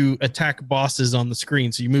to attack bosses on the screen.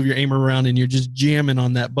 So you move your aim around and you're just jamming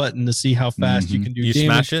on that button to see how fast you can do You damage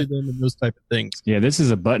smash to it? them and those type of things. Yeah, this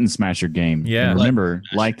is a button smasher game. Yeah. And remember,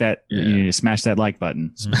 like that, Yeah. you need to smash that like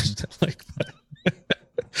button. Smash that like button.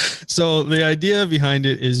 So the idea behind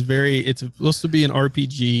it is it's supposed to be an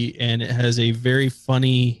RPG and it has a very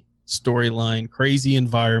funny storyline, crazy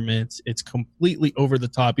environment. It's completely over the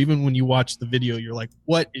top. Even when you watch the video, you're like,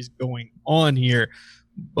 what is going on here?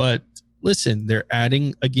 But listen, they're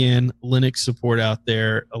adding, again, Linux support out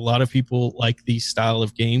there. A lot of people like these style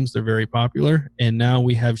of games. They're very popular. And now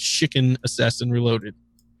we have Chicken Assassin Reloaded.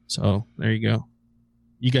 So there you go.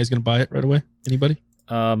 You guys going to buy it right away? Anybody?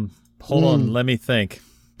 Hold on, let me think.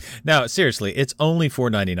 Now, seriously, it's only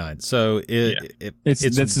 $4.99, so this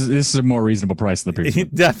is a more reasonable price than the previous one.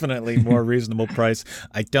 Definitely more reasonable price.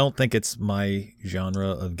 I don't think it's my genre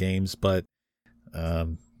of games, but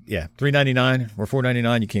 $3.99 or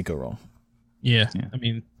 $4.99, you can't go wrong. Yeah, I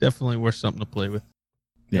mean, definitely worth something to play with.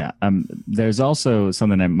 Yeah. There's also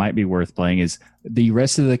something that might be worth playing is the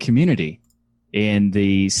rest of the community in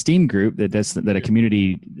the Steam group that a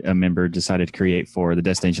community member decided to create for the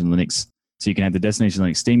Destination Linux. So you can have the Destination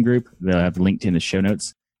Linux Steam group. They'll have linked in the show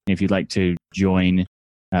notes. And if you'd like to join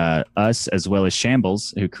us as well as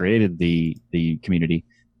Shambles, who created the community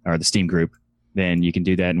or the Steam group, then you can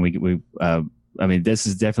do that. And this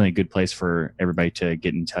is definitely a good place for everybody to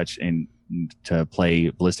get in touch and to play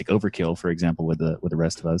Ballistic Overkill, for example, with the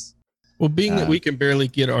rest of us. Well, being that we can barely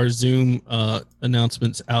get our Zoom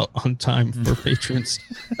announcements out on time for patrons,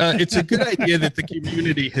 it's a good idea that the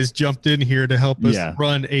community has jumped in here to help us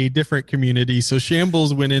run a different community. So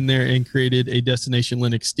Shambles went in there and created a Destination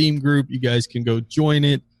Linux Steam group. You guys can go join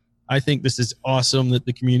it. I think this is awesome that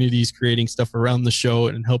the community is creating stuff around the show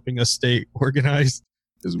and helping us stay organized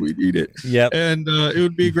because we need it. Yep. And it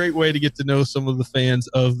would be a great way to get to know some of the fans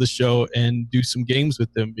of the show and do some games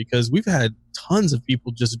with them, because we've had tons of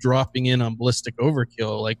people just dropping in on Ballistic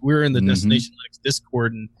Overkill. Like, we're in the Destination Linux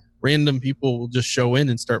Discord and random people will just show in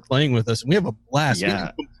and start playing with us, and we have a blast. We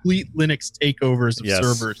have complete Linux takeovers of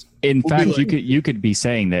servers. In fact, you could be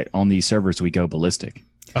saying that on these servers we go ballistic.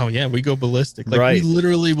 Oh yeah, we go ballistic. We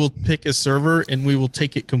literally will pick a server and we will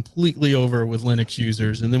take it completely over with Linux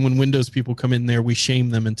users, and then when Windows people come in there, we shame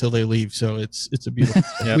them until they leave. So it's a beautiful.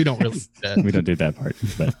 We don't really do that. We don't do that part.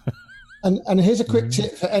 But. And here's a quick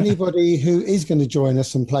tip for anybody who is going to join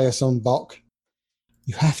us and play us on Bok: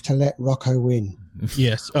 you have to let Rocco win.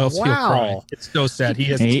 Yes. Oh, he'll cry. It's so sad.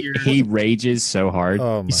 He rages so hard.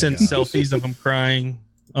 Oh, he sends selfies of him crying,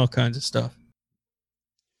 all kinds of stuff.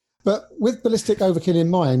 But with Ballistic Overkill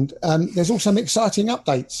in mind, there's also some exciting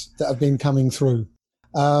updates that have been coming through.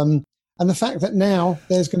 And the fact that now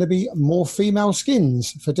there's going to be more female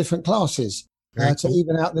skins for different classes to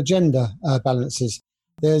even out the gender balances.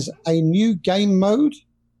 There's a new game mode,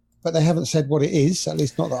 but they haven't said what it is, at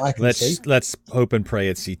least not that I can see. Let's hope and pray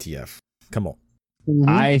it's CTF. Come on. Mm-hmm.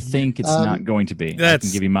 I think it's not going to be. I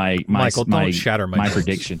can give you my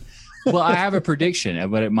prediction. Well, I have a prediction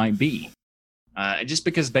of what it might be. Just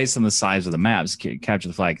because based on the size of the maps, Capture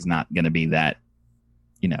the Flag is not going to be that,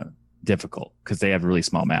 difficult because they have really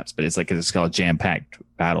small maps, but it's called jam-packed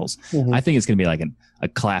battles. Mm-hmm. I think it's going to be like a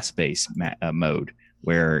class-based mode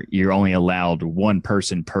where you're only allowed one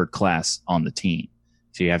person per class on the team.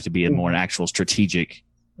 So you have to be a more an actual strategic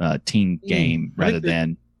team game rather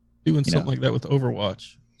than doing something like that with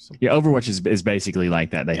Overwatch. Yeah, Overwatch is basically like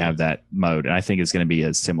that. They have that mode, and I think it's going to be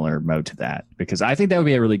a similar mode to that, because I think that would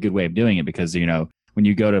be a really good way of doing it, because, when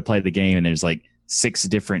you go to play the game and there's like 6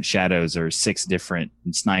 different shadows or 6 different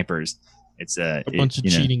snipers, it's a bunch of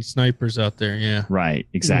cheating snipers out there. Yeah. Right.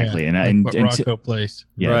 Exactly. Yeah, and Rocco plays.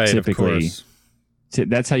 Yeah. Right, typically,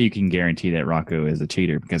 that's how you can guarantee that Rocco is a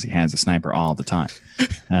cheater, because he has a sniper all the time.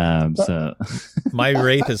 So my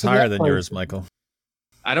rape is higher than yours, Michael.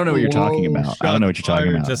 I don't know what you're talking about. I don't know what you're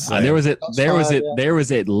talking about. There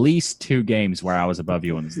was at least 2 games where I was above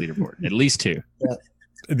you on this leaderboard. At least 2. Yeah.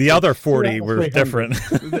 The other 40 were different.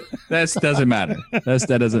 That doesn't matter.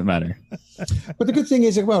 That doesn't matter. But the good thing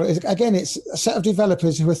is, it's a set of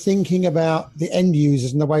developers who are thinking about the end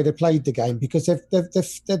users and the way they played the game, because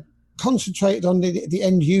they've concentrated on the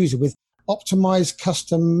end user with optimized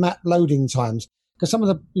custom map loading times. Because some of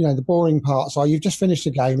the boring parts are you've just finished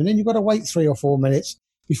the game and then you've got to wait 3 or 4 minutes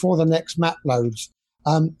before the next map loads.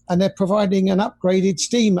 And they're providing an upgraded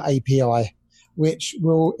Steam API, which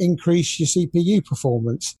will increase your CPU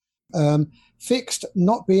performance. Fixed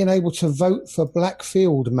not being able to vote for black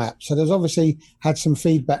field maps. So there's obviously had some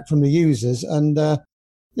feedback from the users, and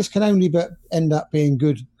this can only end up being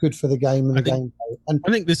good for the game and the gameplay. And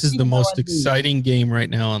I think this is the most exciting game right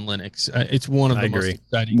now on Linux. It's one of the most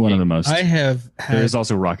exciting games. One of the most. I have had, there's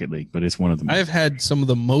also Rocket League, but it's one of the most. I've had some of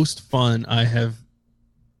the most fun I have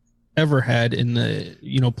ever had in the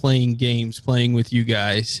playing with you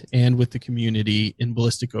guys and with the community in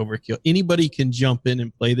Ballistic Overkill. Anybody can jump in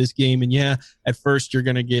and play this game, and at first you're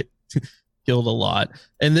gonna get killed a lot,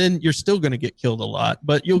 and then you're still gonna get killed a lot,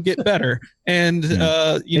 but you'll get better. And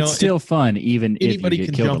it's still fun, even anybody if you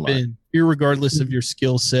get can killed jump a lot. in, irregardless of your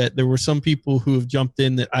skill set. There were some people who have jumped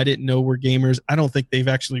in that I didn't know were gamers. I don't think they've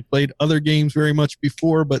actually played other games very much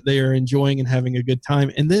before, but they are enjoying and having a good time.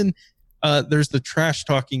 And then there's the trash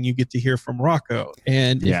talking you get to hear from Rocco.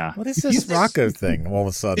 And what is this Rocco thing all of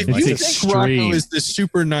a sudden? If you think Rocco is this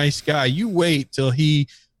super nice guy, you wait till he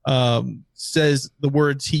says the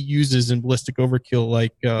words he uses in Ballistic Overkill,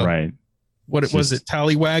 like right. What it was it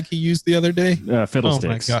Tallywag he used the other day?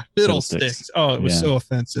 Fiddlesticks. Oh my god, Fiddlesticks. Oh, it was so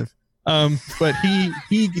offensive. But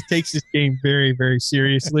he takes this game very, very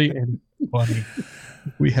seriously and funny.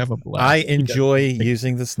 We have a blast. I enjoy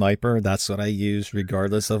using the sniper. That's what I use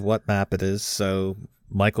regardless of what map it is. So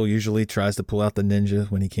Michael usually tries to pull out the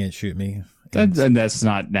ninja when he can't shoot me. And that's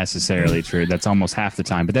not necessarily true. That's almost half the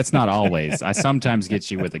time, but that's not always. I sometimes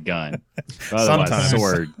get you with a gun. Otherwise, Sometimes.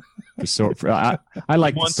 The sword. I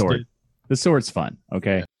like the sword. Did. The sword's fun.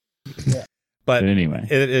 Okay. But anyway,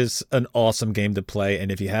 it is an awesome game to play. And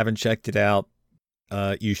if you haven't checked it out,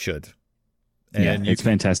 you should. And it's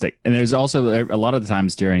fantastic. And there's also a lot of the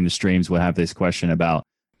times during the streams, we'll have this question about,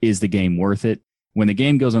 is the game worth it? When the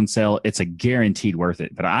game goes on sale, it's a guaranteed worth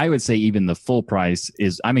it. But I would say even the full price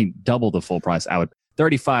is, double the full price. I would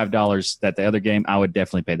 $35 that the other game, I would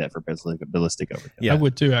definitely pay that for Ballistic Overkill. Yeah, I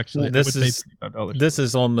would too, actually. This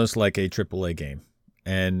is almost like a AAA game.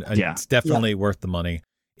 And it's definitely worth the money.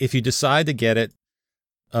 If you decide to get it,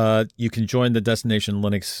 you can join the Destination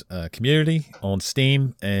Linux community on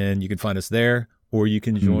Steam, and you can find us there, or you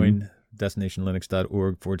can join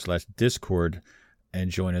destinationlinux.org/Discord and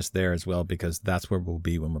join us there as well, because that's where we'll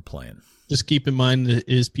be when we're playing. Just keep in mind that it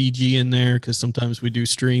is PG in there, because sometimes we do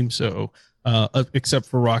stream. So, except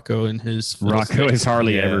for Rocco and his Rocco is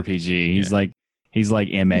hardly ever PG. He's like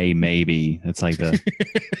MA maybe. That's like the.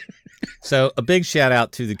 So a big shout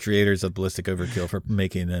out to the creators of Ballistic Overkill for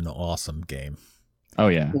making an awesome game. Oh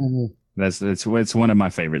yeah, it's one of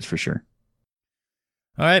my favorites for sure.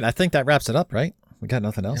 All right, I think that wraps it up. Right, we got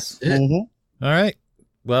nothing else. All right,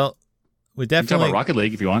 well, we definitely talk about Rocket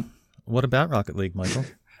League if you want. What about Rocket League, Michael?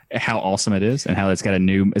 How awesome it is, and how it's got a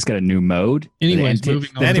new mode. Anyways,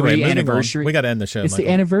 moving on. Anyway, anniversary. We got to end the show. It's Michael.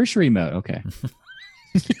 The anniversary mode. Okay.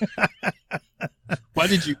 Why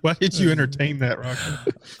did you entertain that,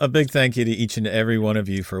 Rocky? A big thank you to each and every one of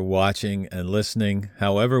you for watching and listening.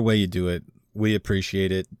 However way you do it, we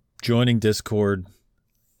appreciate it. Joining Discord,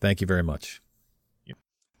 thank you very much.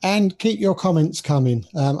 And keep your comments coming.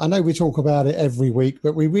 I know we talk about it every week,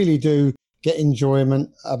 but we really do get enjoyment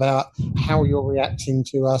about how you're reacting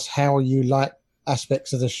to us, how you like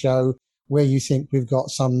aspects of the show, where you think we've got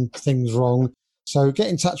some things wrong. So get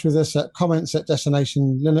in touch with us at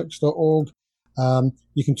comments@destinationlinux.org.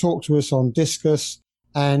 You can talk to us on Disqus,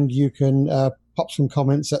 and you can pop some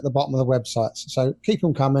comments at the bottom of the website. So keep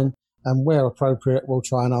them coming, and where appropriate, we'll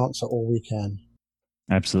try and answer all we can.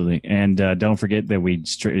 Absolutely. And don't forget that we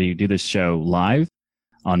do this show live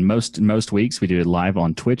on most weeks. We do it live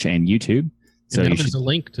on Twitch and YouTube. So there's a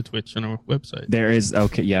link to Twitch on our website. There is.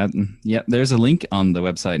 Okay. Yeah. There's a link on the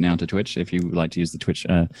website now to Twitch if you would like to use the Twitch.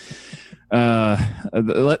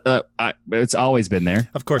 It's always been there.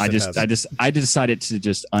 Of course, I decided to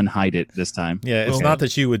just unhide it this time. Yeah, it's not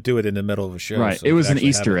that you would do it in the middle of a show. Right. So it was an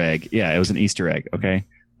Easter egg. Yeah, it was an Easter egg. Okay.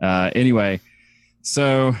 Anyway,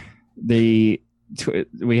 so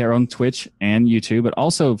we are on Twitch and YouTube, but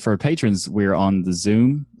also for patrons, we're on the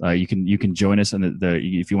Zoom. You can join us on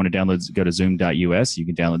if you want to download, go to zoom.us. You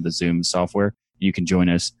can download the Zoom software. You can join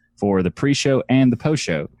us for the pre-show and the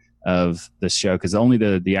post-show of the show, because only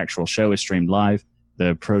the actual show is streamed live.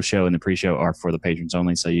 The pro show and the pre-show are for the patrons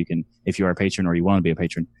only. So you can, if you are a patron or you want to be a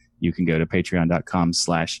patron, you can go to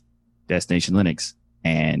patreon.com/destinationlinux,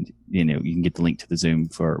 and you can get the link to the Zoom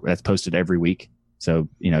that's posted every week. So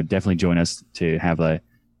definitely join us to have a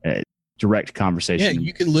direct conversation. Yeah,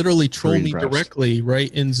 you can literally troll me directly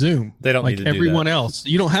right in Zoom. They don't like need to everyone do that. else.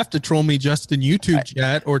 You don't have to troll me just in YouTube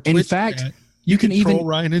chat or Twitch. In fact, chat. You can even troll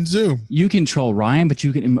Ryan in Zoom. You can troll Ryan, but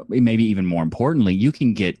you can, maybe even more importantly, you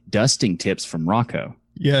can get dusting tips from Rocco.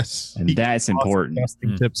 Yes, and that's important.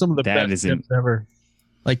 Dusting tips, some of the best tips ever.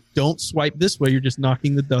 Like, don't swipe this way; you're just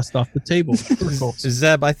knocking the dust off the table.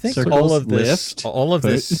 Zeb, I think all of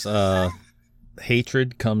this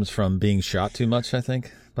hatred comes from being shot too much. I think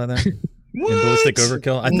by that in Ballistic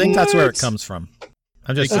Overkill. I think that's where it comes from.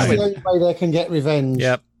 I'm just saying. That's the only way they can get revenge.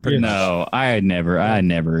 Yep. No, I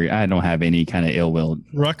don't have any kind of ill will.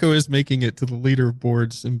 Rocco is making it to the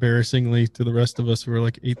leaderboards, embarrassingly, to the rest of us who are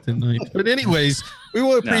like 8th and 9th. But anyways, we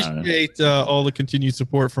will appreciate all the continued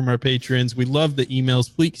support from our patrons. We love the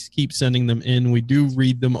emails. Please keep sending them in. We do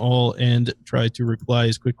read them all and try to reply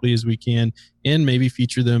as quickly as we can, and maybe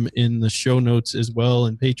feature them in the show notes as well.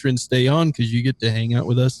 And patrons, stay on, because you get to hang out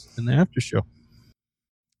with us in the after show.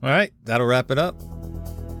 All right, that'll wrap it up.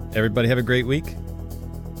 Everybody have a great week.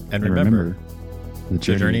 And remember, the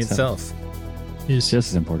journey itself is just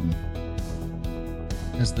as important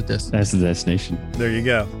as the destination. That's the destination. There you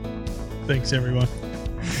go. Thanks, everyone.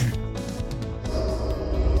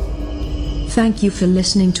 Thank you for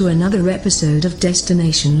listening to another episode of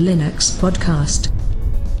Destination Linux podcast.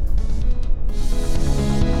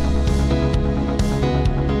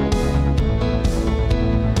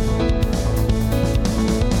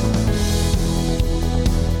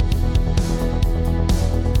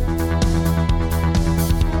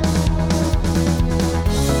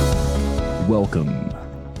 Welcome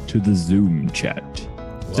to the Zoom chat.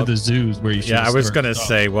 To the zoos where you should. Yeah, I was going to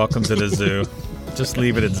say, welcome to the zoo. Just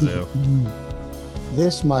leave it at zoo.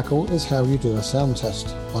 This, Michael, is how you do a sound test.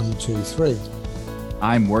 1, 2, 3.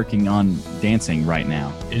 I'm working on dancing right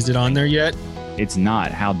now. Is it on there yet? It's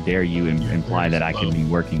not. How dare you imply that I could be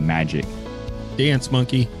working magic? Dance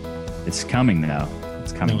monkey. It's coming, though.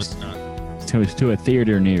 It's coming No, it's not. to a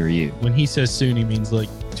theater near you. When he says soon, he means like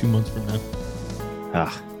 2 months from now.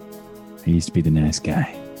 Ah, I used to be the nice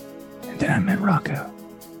guy. And then I met Rocco.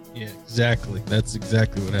 Yeah, exactly. That's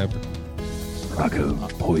exactly what happened. Rocco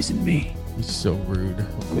poisoned me He's so rude.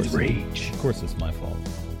 with rage. Of course, it's my fault.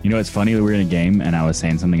 You know, it's funny that we're in a game and I was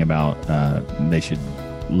saying something about they should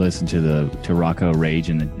listen to Rocco rage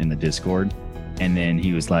in the Discord, and then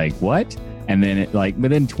he was like, "What?" And then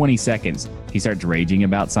within 20 seconds, he starts raging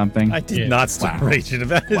about something. I did not start raging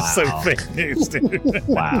about it. It's so fake news, dude.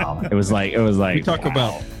 Wow! It was like We talk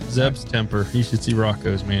about Zeb's temper. You should see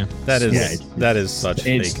Rocco's, man. That is such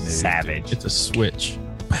fake it's news. savage. It's a switch.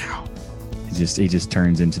 Wow. He just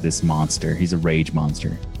turns into this monster. He's a rage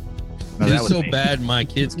monster. No, It that was was so me. bad. My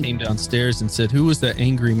kids came downstairs and said, "Who was that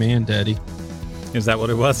angry man, Daddy?" Is that what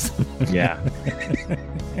it was? Yeah.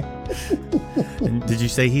 And did you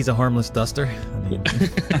say he's a harmless duster? I mean,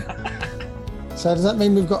 So does that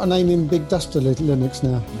mean we've got a name in Big Duster Linux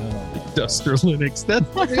now? Duster Linux. That's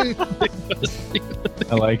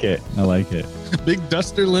I like it. Big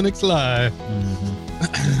Duster Linux Live.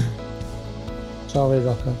 Sorry,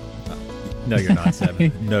 Rocco. no, you're not, Seb.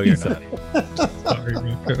 No, you're not. Sorry,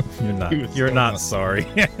 Rocco. You're not. He was You're so not not- sorry.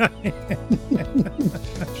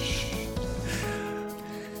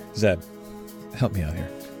 Zeb, help me out here.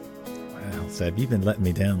 Wow, Zeb, you've been letting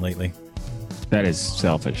me down lately. That is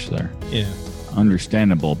selfish, sir. Yeah.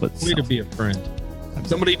 Understandable, but Way to be a friend.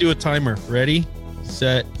 Somebody do a timer. Ready,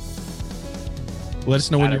 set. Let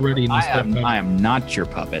us know when you're ready. And I am not your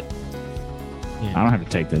puppet. Yeah. I don't have to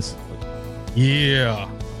take this. Yeah.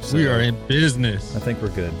 So- We are in business. I think we're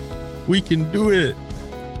good. We can do it.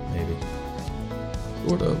 Maybe.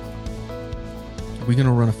 Sort of. Are we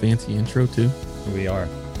gonna run a fancy intro too? We are.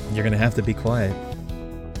 You're going to have to be quiet.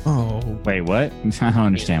 Oh, Wait, what? I don't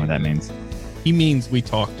understand what that means. he means we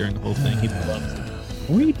talk during the whole thing. He loves it.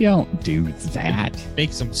 We don't do that.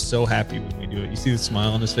 Makes him so happy when we do it. You see the smile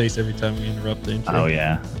on his face every time we interrupt the intro. Oh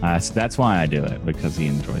yeah, that's why I do it, because he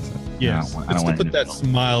enjoys it. Yes. I It's don't to want put him that to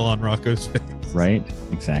smile on Rocco's face. right.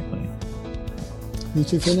 Exactly. You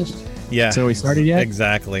two finished? Yeah. So we started yet?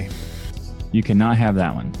 Exactly. You cannot have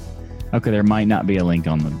that one. Okay, there might not be a link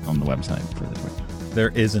on the website for this one.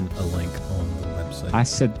 There isn't a link on the website. I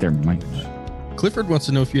said there might not. Clifford wants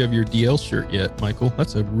to know if you have your DL shirt yet, Michael.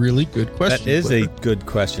 That's a really good question. That is a Clifford. good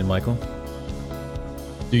question, Michael.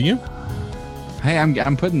 Do you? Hey,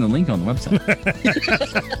 I'm putting the link on the website.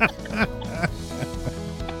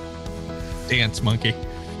 Dance monkey.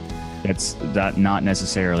 That's not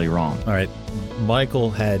necessarily wrong. All right. Michael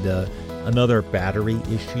had another battery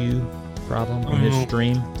issue problem on his Oh.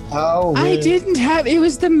 stream. Oh, I didn't have. It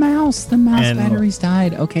was the mouse. The mouse And- batteries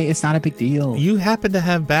died. Okay, it's not a big deal. You happen to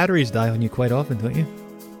have batteries die on you quite often, don't you?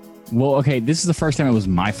 Well, okay, this is the first time it was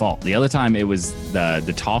my fault. The other time it was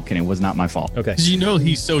the talk, and it was not my fault. Okay. Because you know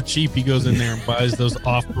he's so cheap, he goes in there and buys those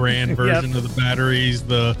off-brand version of the batteries,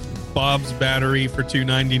 the Bob's battery for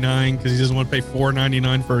 $2.99 because he doesn't want to pay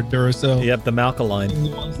 $4.99 for a Duracell. Yep, the Malkaline.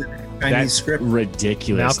 That's script.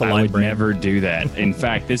 ridiculous. I Malkaline would brand. never do that. In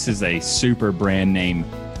fact, this is a super brand name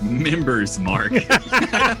members mark.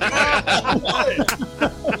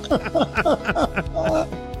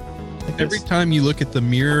 Every time you look at the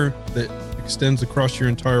mirror that extends across your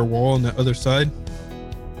entire wall on the other side,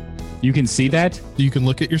 You can see that? you can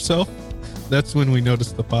look at yourself. That's when we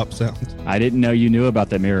notice the pop sound. I didn't know you knew about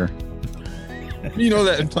that mirror. You know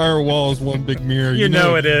that entire wall is one big mirror. You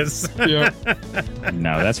know it is. Yeah.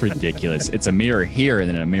 No, that's ridiculous. It's a mirror here and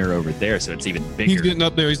then a mirror over there, so it's even bigger. He's getting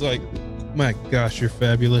up there. He's like, "My gosh, you're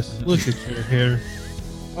fabulous. Look at your hair.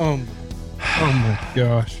 Oh my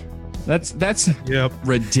gosh. That's Yep.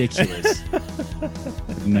 ridiculous.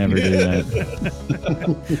 Never do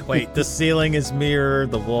that. Wait, the ceiling is mirror,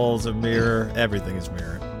 the walls are mirror, everything is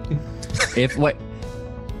mirror. If what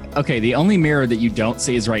okay, the only mirror that you don't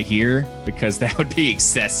see is right here because that would be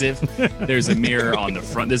excessive. There's a mirror on the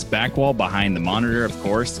front, this back wall behind the monitor, of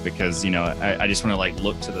course, because, you know, I just want to like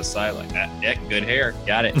look to the side like that. Yeah, good hair.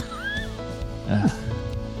 Got it.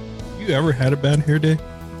 You ever had a bad hair day?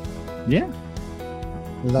 Yeah.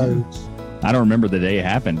 Loads. I don't remember the day it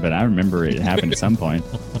happened, but I remember it happened at some point.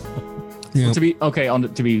 Yeah. Well,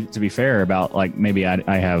 to be fair about like maybe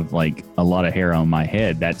I have like a lot of hair on my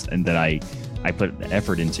head that I put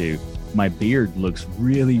effort into. My beard looks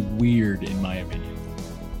really weird in my opinion.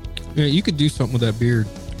 Yeah, you could do something with that beard.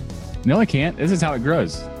 No, I can't. This is how it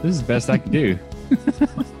grows. This is the best I can do.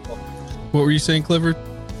 What were you saying, Clifford?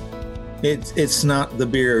 It's not the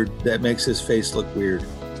beard that makes his face look weird.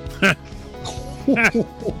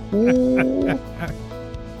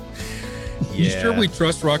 You sure we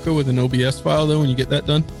trust Rocco with an OBS file though when you get that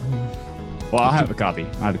done? Well, I'll have a copy.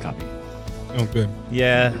 Oh, good.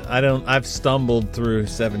 Yeah, I've stumbled through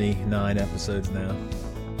 79 episodes now.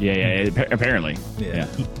 Yeah. Apparently. Yeah.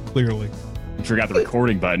 Clearly. I forgot the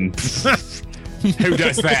recording button. Who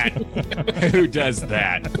does that? Who does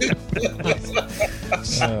that?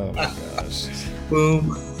 Oh my gosh.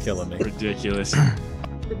 Boom. Killing me. Ridiculous.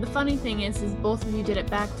 The funny thing is both of you did it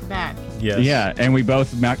back to back. Yes. Yeah, and we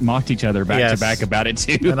both mocked each other back to back about it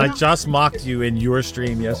too. And I just mocked you in your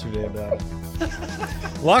stream yesterday about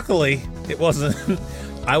it. Luckily, it wasn't.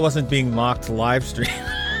 I wasn't being mocked live stream.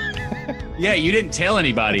 Yeah, you didn't tell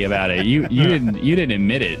anybody about it. You didn't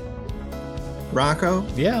admit it. Rocco,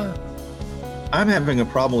 Yeah. I'm having a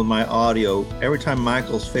problem with my audio. Every time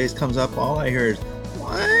Michael's face comes up, all I hear is.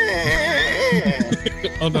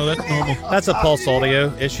 Oh no, that's normal. That's a Pulse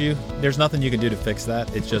Audio issue. There's nothing you can do to fix that.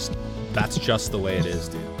 That's just the way it is,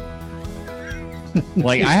 dude.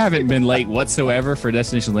 Like I haven't been late whatsoever for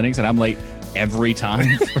Destination Linux, and I'm late every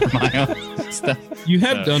time for my own stuff. You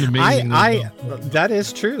have done amazing. That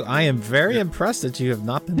is true. I am very impressed that you have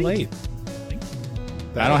not been late.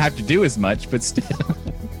 I don't have to do as much, but still.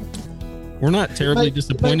 We're not terribly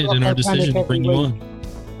disappointed in our decision to bring you on.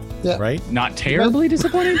 Yeah. Right? Not terribly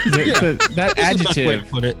disappointed. That adjective,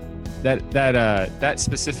 Put it. that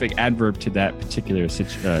specific adverb to that particular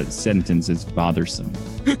sentence is bothersome.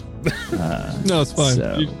 No, it's fine.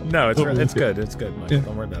 So- No, it's good. It's good, Mike. Yeah.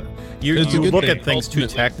 Don't worry about it. You It's a good look thing, at things too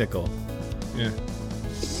ultimately. technical. Yeah.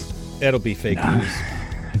 It'll be fake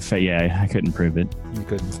news. Yeah, I couldn't prove it. You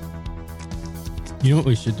couldn't. You know what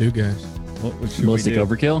we should do, guys? What should Ballistic we do?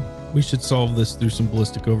 overkill? We should solve this through some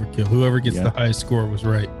ballistic overkill. Whoever gets Yeah. the highest score was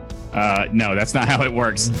right. No, that's not how it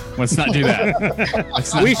works. Let's not do that.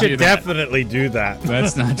 Let's not We do should that. definitely do that.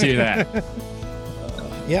 Let's not do that.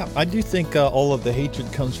 Yeah, I do think all of the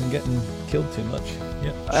hatred comes from getting killed too much.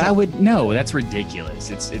 Yeah. I would no. That's ridiculous.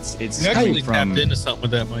 It's You actually coming from. tapped into something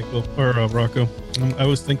with that, Michael or Rocco. I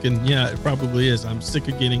was thinking, yeah, it probably is. I'm sick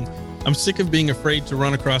of being afraid to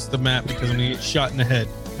run across the map because I'm gonna get shot in the head.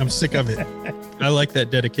 I'm sick of it. I like that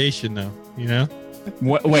dedication, though. You know.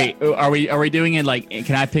 Wait, are we doing it like?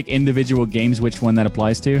 Can I pick individual games? Which one that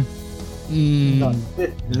applies to? No,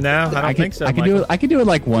 I don't think so. I can do it. I can do it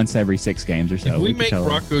like once every 6 games or so. If we could make tell.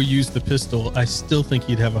 Rocco use the pistol, I still think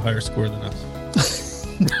he'd have a higher score than us.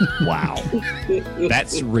 Wow,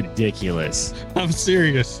 that's ridiculous. I'm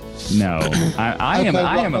serious. No, I am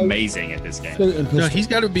Okay, amazing at this game. Shooting No, pistol. he's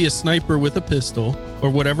got to be a sniper with a pistol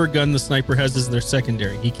or whatever gun the sniper has as their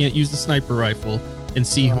secondary. He can't use the sniper rifle and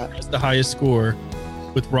see who Right. has the highest score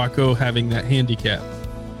with Rocco having that handicap.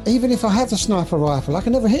 Even if I have the sniper rifle, I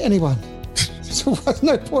can never hit anyone. So what's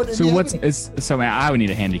no point in So the what's other- so man, I would need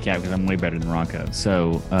a handicap because I'm way better than Rocco.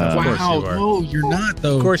 So course you are. no, you're not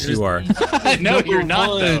though. Of course you are. no, you're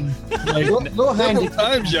not though. Like, Your several handicap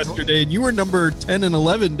times yesterday, and you were number 10 and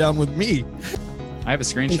 11 down with me. I have a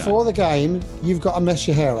screenshot. before the game, you've got to mess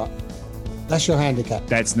your hair up. That's your handicap.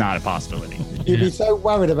 That's not a possibility. You'd be so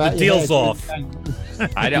worried about The your deal's hair.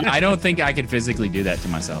 off. I don't think I could physically do that to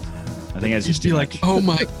myself. I think that's You'd just be too like, much. oh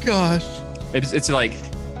my gosh. It's like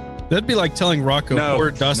That'd be like telling Rocco, No,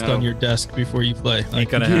 pour dust no. on your desk before you play. Ain't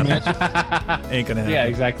gonna could you happen. imagine? Ain't gonna happen. yeah,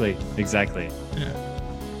 exactly.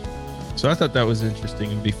 So I thought that was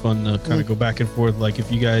interesting. It'd be fun to kind of go back and forth. Like if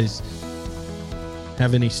you guys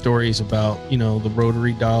have any stories about, the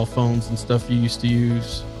rotary dial phones and stuff you used to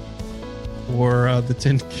use, or the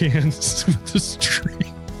tin cans with the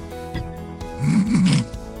string.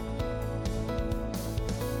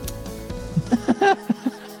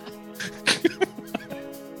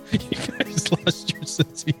 You guys lost your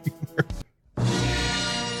sense of humor.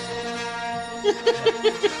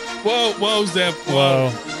 Whoa, Zeb.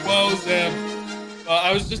 Whoa, Zeb.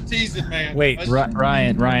 I was just teasing, man. Wait, I was-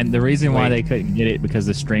 Ryan, the reason why Wait. they couldn't get it because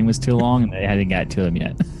the string was too long and they hadn't got to him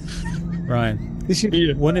yet. Ryan,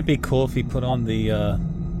 Wouldn't it be cool if he put on the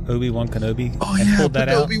Obi-Wan Kenobi and pulled that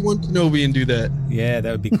out? Obi-Wan Kenobi and do that. Yeah,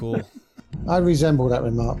 that would be cool. I resemble that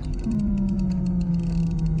remark.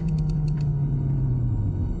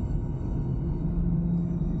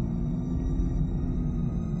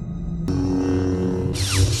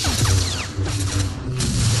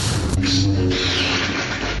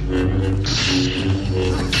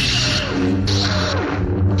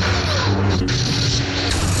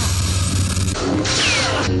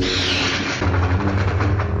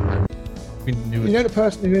 You know the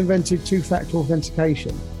person who invented two-factor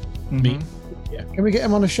authentication? Me? Yeah. Can we get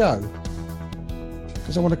him on a show?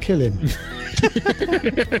 Because I want to kill him.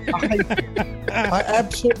 I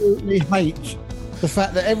absolutely hate the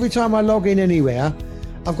fact that every time I log in anywhere,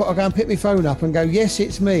 I've got to go and pick my phone up and go, yes,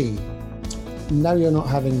 it's me. No, you're not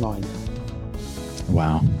having mine.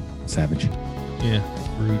 Wow. Savage. Yeah,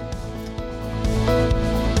 rude.